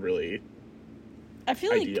does sound really I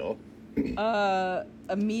feel ideal. like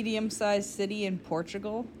a medium-sized city in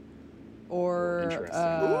Portugal or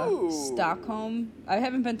Interesting. Stockholm. I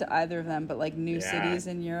haven't been to either of them, but, like, new cities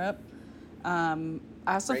in Europe. I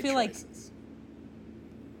also Great feel like choices.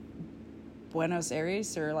 Buenos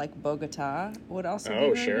Aires or, like, Bogota would also be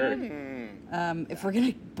Oh, very sure. good. If we're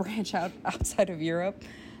gonna branch out outside of Europe,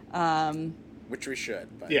 Which we should,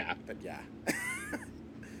 but Yeah.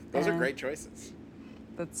 Those are great choices.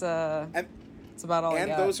 that's And that's about all I and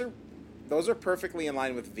got. those are perfectly in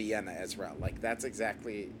line with Vienna as well. Like, that's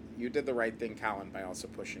exactly, you did the right thing, Collin, by also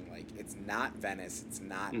pushing, like, it's not Venice, it's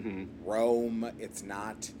not Rome, it's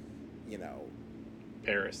not,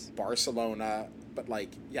 Paris. Barcelona, but, like,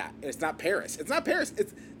 yeah, it's not Paris. It's not Paris.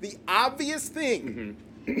 It's the obvious thing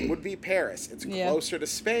would be Paris. It's closer to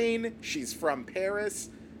Spain. She's from Paris.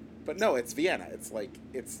 But no, it's Vienna. It's like,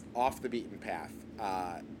 it's off the beaten path.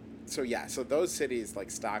 So those cities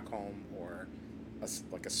like Stockholm or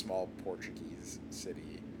like a small Portuguese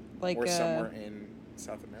city, Like, or somewhere in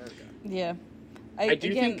South America. Yeah. I do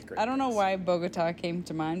Again, think- I don't know why Bogota came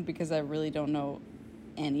to mind because I really don't know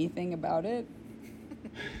anything about it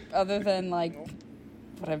other than, like,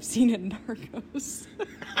 what I've seen in Narcos.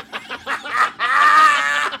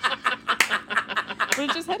 But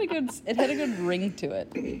it just had a good ring to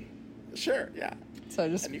it. Sure, yeah. So I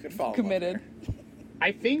just And you could follow committed. up there.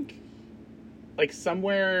 I think, like,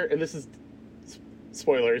 somewhere, and this is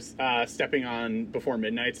spoilers, stepping on Before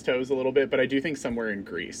Midnight's toes a little bit, but I do think somewhere in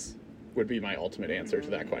Greece would be my ultimate answer to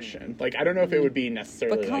that question. Like, I don't know if it would be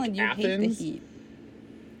necessarily, But Collin, like, you Athens. hate the heat.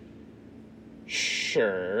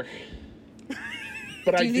 Sure.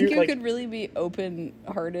 But Do you think you like, could really be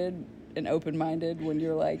open-hearted and open-minded when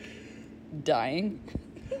you're, like, dying?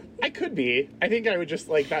 I could be. I think I would just,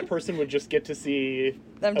 like, that person would just get to see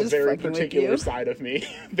I'm a just very fucking with particular you. side of me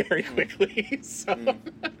very quickly. So, but,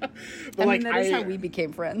 I like, mean, that is how we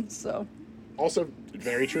became friends, so. also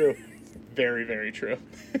very true. Very, very true.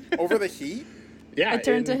 Over the heat? Yeah. I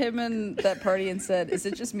turned to him in that party and said, "Is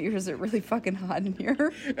it just me or is it really fucking hot in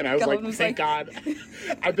here?" And I was Collin like, thank God.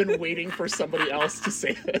 I've been waiting for somebody else to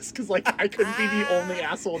say this, because, like, I couldn't be the only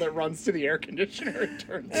asshole that runs to the air conditioner and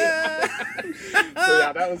turns it on. So,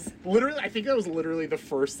 yeah, that was literally the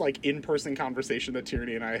first, like, in-person conversation that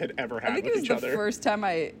Tierney and I had ever had I think with it was each the other. first time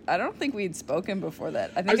I don't think we'd spoken before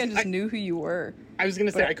that. I think I just knew who you were. I was going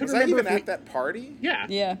to say, I couldn't Was I remember even if at that party? Yeah.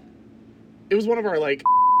 Yeah. It was one of our, like,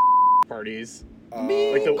 parties.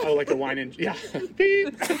 Like the wine and yeah, beep.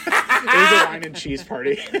 It was a wine and cheese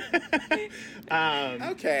party.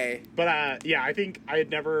 Okay. But yeah, I think I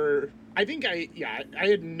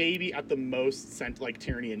had maybe at the most sent, like,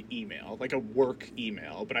 Tierney an email, like a work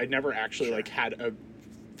email, but I'd never actually like had a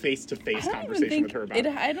face-to-face conversation with her about it.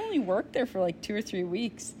 I'd only worked there for like 2 or 3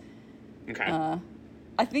 weeks. Okay.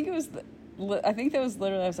 I think it was. I think that was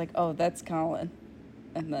literally. I was like, "Oh, that's Collin,"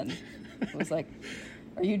 and then it was like,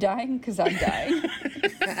 "Are you dying? Because I'm dying."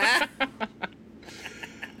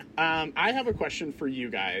 I have a question for you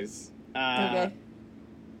guys. Okay.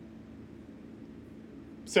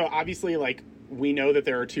 So obviously, like, we know that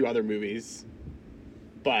there are 2 other movies,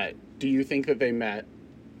 but do you think that they met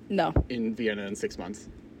No. in Vienna in 6 months?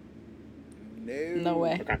 No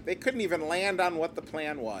way. Okay. They couldn't even land on what the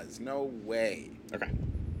plan was. No way. Okay.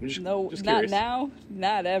 I'm just No. just Not curious. now.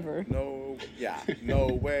 Not ever. No. Yeah. No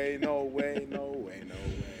way. No way. No way. No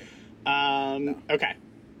way. Okay.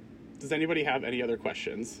 Does anybody have any other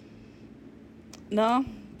questions? No.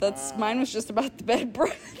 That's mine was just about the bed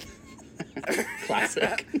breath.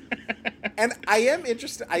 Classic. And I am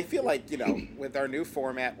interested. I feel like, with our new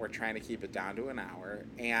format, we're trying to keep it down to an hour.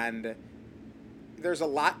 And there's a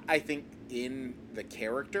lot, I think, in the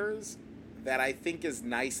characters that I think is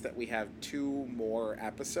nice that we have 2 more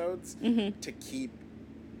episodes to keep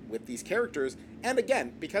with these characters. And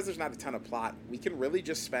again, because there's not a ton of plot, we can really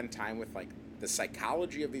just spend time with like the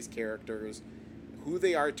psychology of these characters, who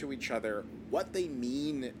they are to each other, what they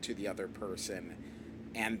mean to the other person,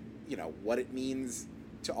 and you know what it means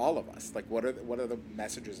to all of us. Like what are the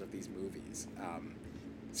messages of these movies?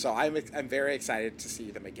 So I'm very excited to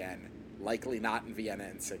see them again. Likely not in Vienna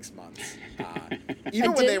in 6 months.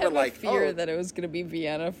 Even when they were like, fear that it was going to be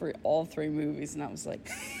Vienna for all 3 movies, and I was like,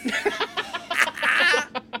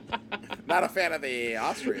 not a fan of the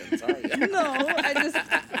Austrians, are you? No,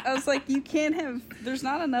 I was like, you can't have. There's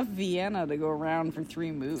not enough Vienna to go around for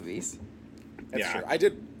 3 movies. That's true.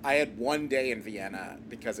 I had 1 day in Vienna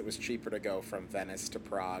because it was cheaper to go from Venice to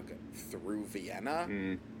Prague through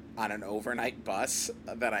Vienna on an overnight bus.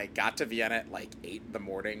 That I got to Vienna at like 8 in the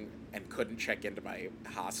morning and couldn't check into my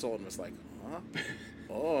hostel and was like,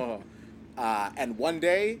 huh? And 1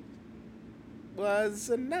 day was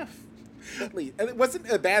enough. At least. And it wasn't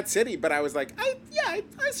a bad city, but I was like, I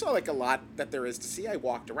saw like a lot that there is to see. I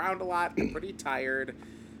walked around a lot. I'm pretty tired.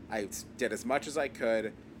 I did as much as I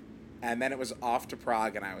could. And then it was off to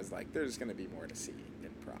Prague, and I was like, there's going to be more to see in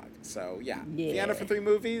Prague. So, yeah. Vienna for 3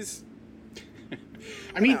 movies.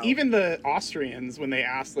 I mean, even the Austrians, when they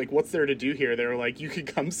asked, like, what's there to do here, they were like, you could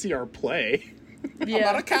come see our play. Yeah. How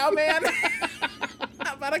about a cow, man?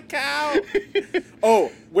 How about a cow?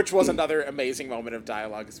 Oh, which was another amazing moment of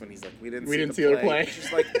dialogue is when he's like, we didn't see the play.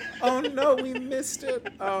 She's like, oh, no, we missed it.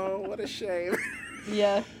 Oh, what a shame.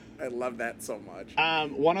 Yeah. I love that so much.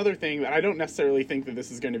 One other thing that I don't necessarily think that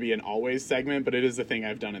this is going to be an always segment, but it is a thing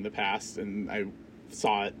I've done in the past, and I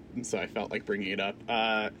saw it, and so I felt like bringing it up.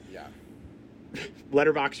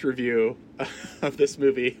 Letterboxd review of this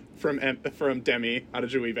movie from Demi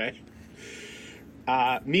Adejuibe.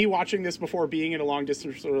 Me watching this before being in a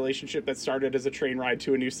long-distance relationship that started as a train ride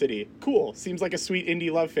to a new city. Cool. Seems like a sweet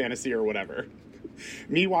indie love fantasy or whatever.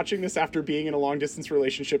 Me watching this after being in a long-distance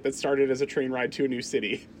relationship that started as a train ride to a new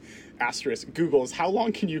city. Asterisk. Googles, how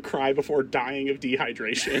long can you cry before dying of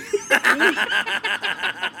dehydration?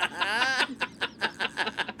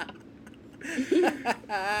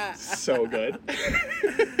 So good.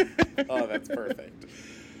 Oh, that's perfect.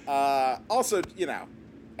 Also, you know,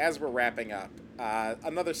 as we're wrapping up,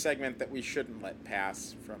 another segment that we shouldn't let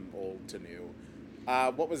pass from old to new.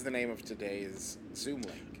 What was the name of today's Zoom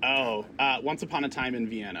link? Oh, Once Upon a Time in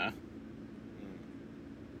Vienna.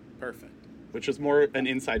 Perfect. Which was more an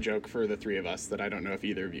inside joke for the 3 of us that I don't know if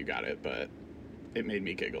either of you got it, but it made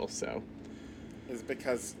me giggle, so. Is it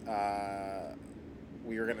because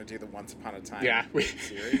we were going to do the Once Upon a Time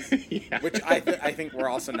series? Yeah. Which I think we're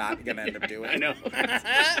also not going to end up doing. I know.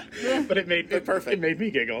 But it made me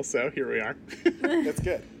giggle, so here we are. That's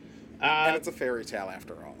good. And it's a fairy tale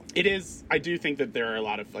after all. It is. I do think that there are a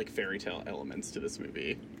lot of like fairy tale elements to this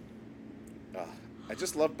movie. I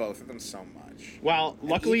just love both of them so much. Well,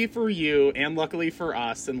 luckily for you, and luckily for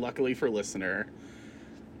us, and luckily for listener,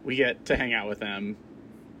 we get to hang out with them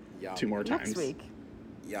 2 more times. Next week.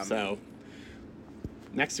 Yummy. So,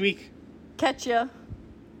 next week. Catch ya.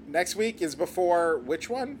 Next week is before which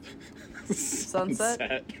one?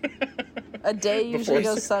 Sunset. A day usually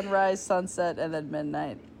goes sunrise, sunset, and then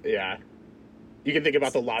midnight. Yeah. You can think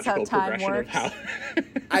about the logical progression of how...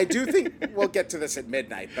 I do think we'll get to this at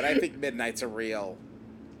midnight, but I think midnight's a real,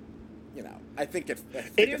 you know, I think it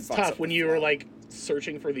is tough when you are like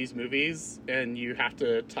searching for these movies and you have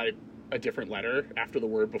to type a different letter after the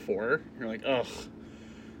word before. You're like, ugh.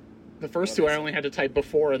 The first 2 I only had to type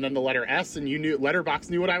before and then the letter S, and Letterboxd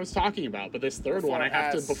knew what I was talking about. But this third one I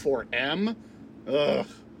have to before M. Ugh.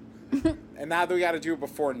 And now we got to do it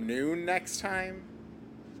before noon next time.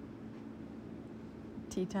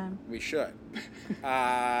 Tea time. We should.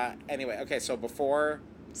 Anyway, okay, so before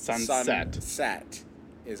sunset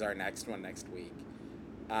is our next one next week.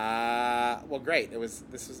 Well, great.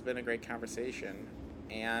 This has been a great conversation,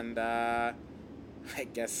 and I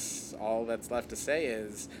guess all that's left to say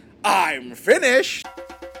is I'm finished.